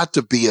 There's got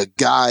to be a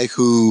guy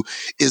who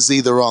is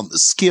either on the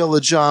skill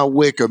of John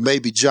Wick, or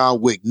maybe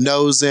John Wick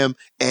knows him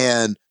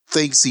and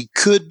thinks he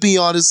could be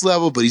on his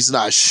level, but he's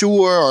not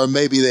sure. Or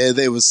maybe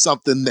there was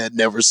something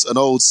an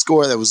old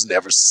score that was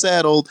never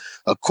settled,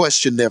 a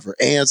question never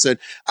answered.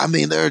 I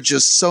mean, there are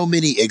just so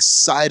many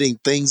exciting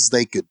things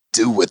they could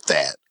do with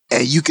that.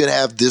 And you could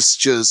have this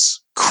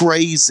just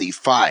crazy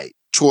fight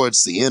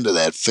towards the end of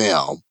that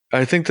film.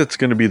 I think that's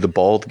going to be the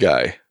bald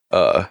guy.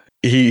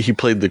 He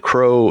played the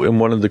Crow in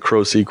one of the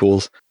Crow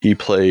sequels. He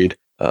plays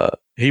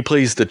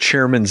the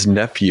chairman's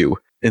nephew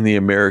in the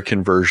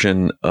American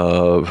version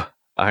of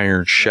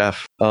Iron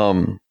Chef.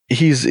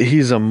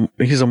 He's a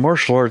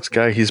martial arts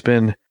guy. He's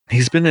been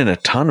in a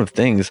ton of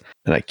things,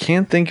 and I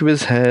can't think of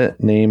his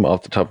name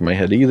off the top of my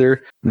head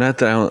either. Not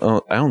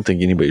that I don't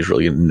think anybody's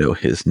really going to know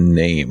his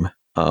name.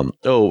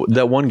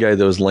 That one guy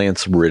that was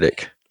Lance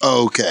Riddick.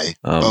 Okay.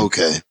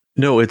 Okay.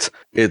 No,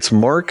 it's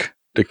Mark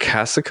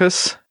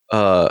Dacascos.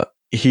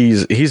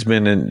 He's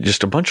been in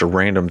just a bunch of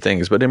random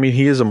things, but I mean,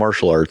 he is a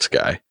martial arts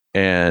guy,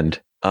 and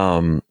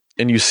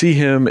you see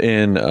him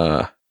in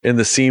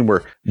the scene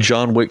where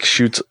John Wick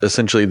shoots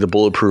essentially the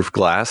bulletproof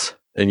glass,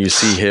 and you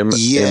see him in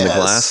the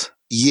glass.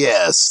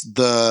 Yes.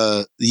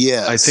 I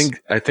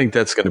think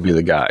that's going to be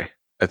the guy.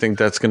 I think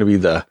that's going to be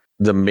the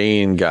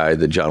main guy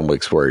that John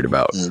Wick's worried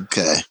about.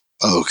 Okay.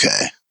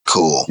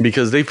 Cool.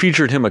 Because they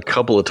featured him a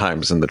couple of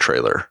times in the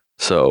trailer.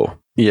 So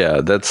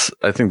yeah,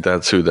 I think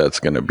that's who that's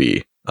going to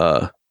be.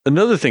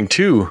 Another thing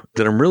too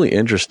that I'm really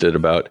interested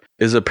about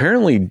is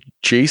apparently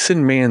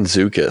Jason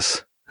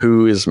Mantzoukas,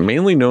 who is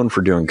mainly known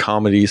for doing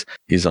comedies.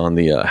 He's on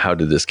the How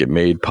Did This Get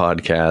Made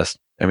podcast.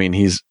 I mean,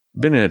 he's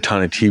been in a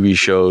ton of TV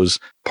shows,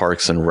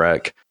 Parks and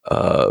Rec,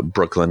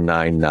 Brooklyn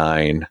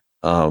Nine-Nine,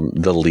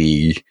 The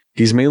League.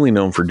 He's mainly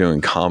known for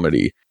doing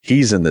comedy.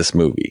 He's in this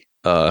movie.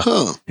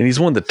 And he's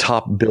one of the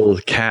top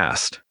billed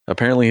cast.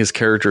 Apparently his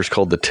character is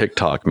called the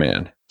TikTok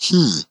Man.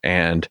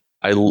 And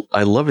I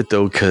love it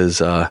though,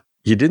 because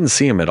you didn't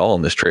see him at all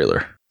in this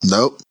trailer.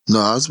 Nope. No,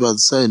 I was about to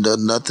say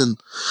nothing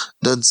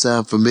doesn't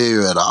sound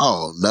familiar at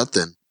all.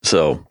 Nothing.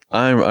 So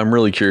I'm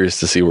really curious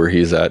to see where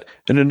he's at.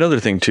 And another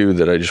thing too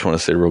that I just want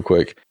to say real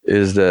quick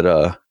is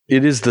that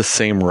it is the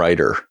same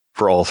writer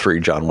for all three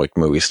John Wick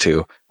movies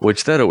too,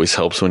 which that always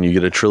helps when you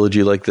get a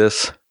trilogy like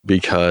this,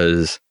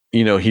 because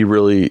he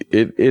really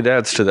it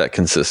adds to that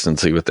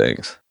consistency with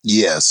things.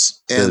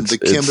 Yes, and the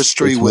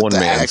chemistry with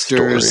the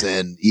actors, story.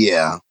 And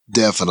yeah,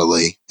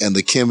 definitely, and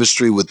the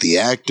chemistry with the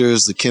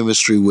actors, the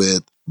chemistry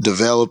with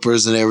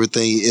developers, and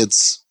everything.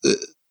 It's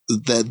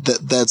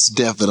that's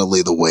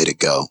definitely the way to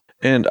go.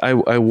 And I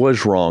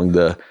was wrong.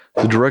 The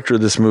director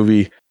of this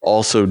movie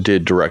also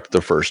did direct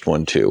the first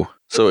one too.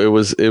 So it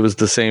was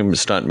the same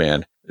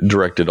stuntman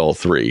directed all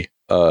three.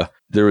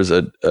 There was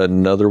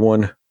another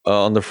one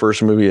on the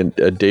first movie,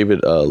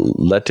 David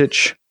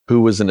Letich, who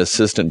was an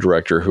assistant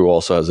director who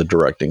also has a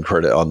directing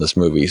credit on this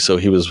movie. So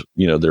he was,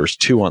 there was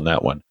two on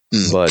that one,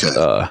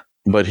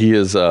 but he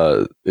is,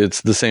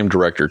 it's the same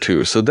director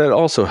too. So that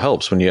also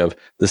helps when you have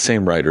the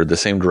same writer, the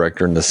same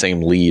director, and the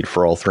same lead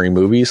for all three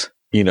movies.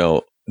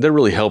 That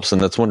really helps.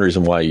 And that's one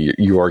reason why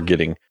you are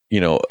getting,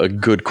 a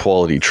good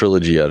quality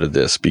trilogy out of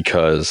this,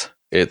 because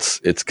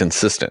it's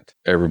consistent.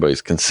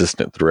 Everybody's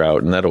consistent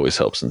throughout. And that always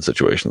helps in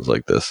situations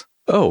like this.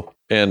 Oh,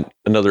 and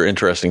another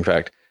interesting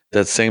fact,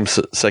 that same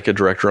second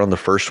director on the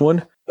first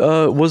one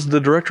was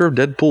the director of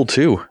Deadpool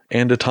 2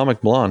 and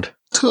Atomic Blonde.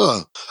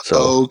 So,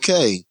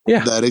 okay.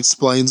 Yeah. That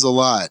explains a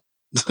lot.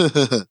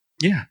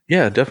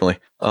 Yeah, definitely.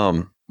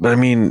 But I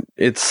mean,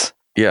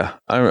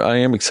 I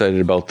am excited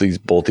about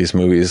both these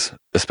movies,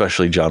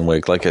 especially John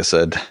Wick. Like I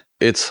said,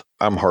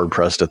 I'm hard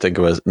pressed to think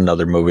of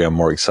another movie I'm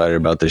more excited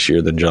about this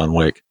year than John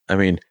Wick. I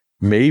mean,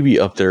 maybe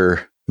up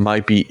there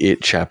might be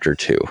It Chapter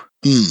 2,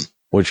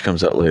 which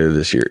comes out later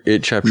this year.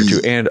 It Chapter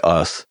 2 and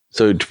Us.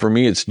 So for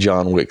me, it's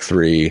John Wick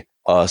 3,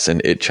 Us,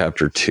 and It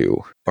Chapter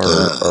 2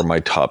 are my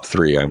top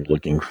three I'm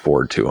looking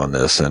forward to on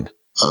this. And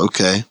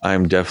okay,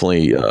 I'm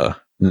definitely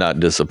not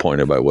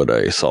disappointed by what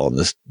I saw in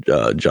this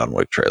John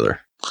Wick trailer.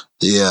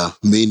 Yeah,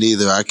 me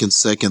neither. I can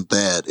second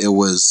that. It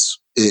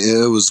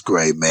was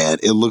great, man.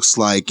 It looks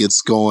like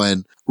it's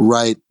going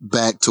right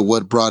back to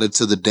what brought it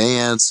to the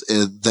dance.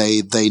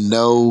 They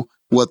know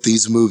what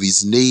these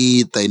movies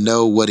need. They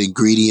know what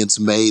ingredients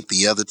made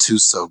the other two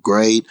so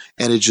great.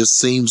 And it just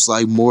seems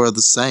like more of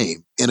the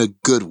same in a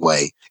good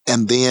way.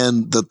 And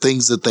then the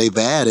things that they've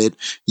added,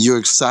 you're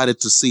excited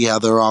to see how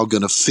they're all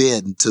going to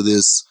fit into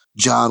this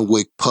John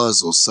Wick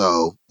puzzle.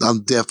 So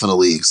I'm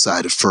definitely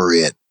excited for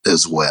it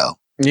as well.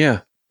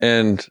 Yeah.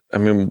 And I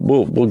mean,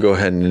 we'll go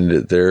ahead and end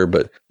it there,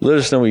 but let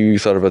us know what you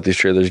thought about these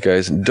trailers,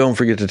 guys. And don't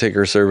forget to take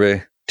our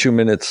survey. 2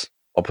 minutes.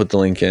 I'll put the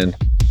link in.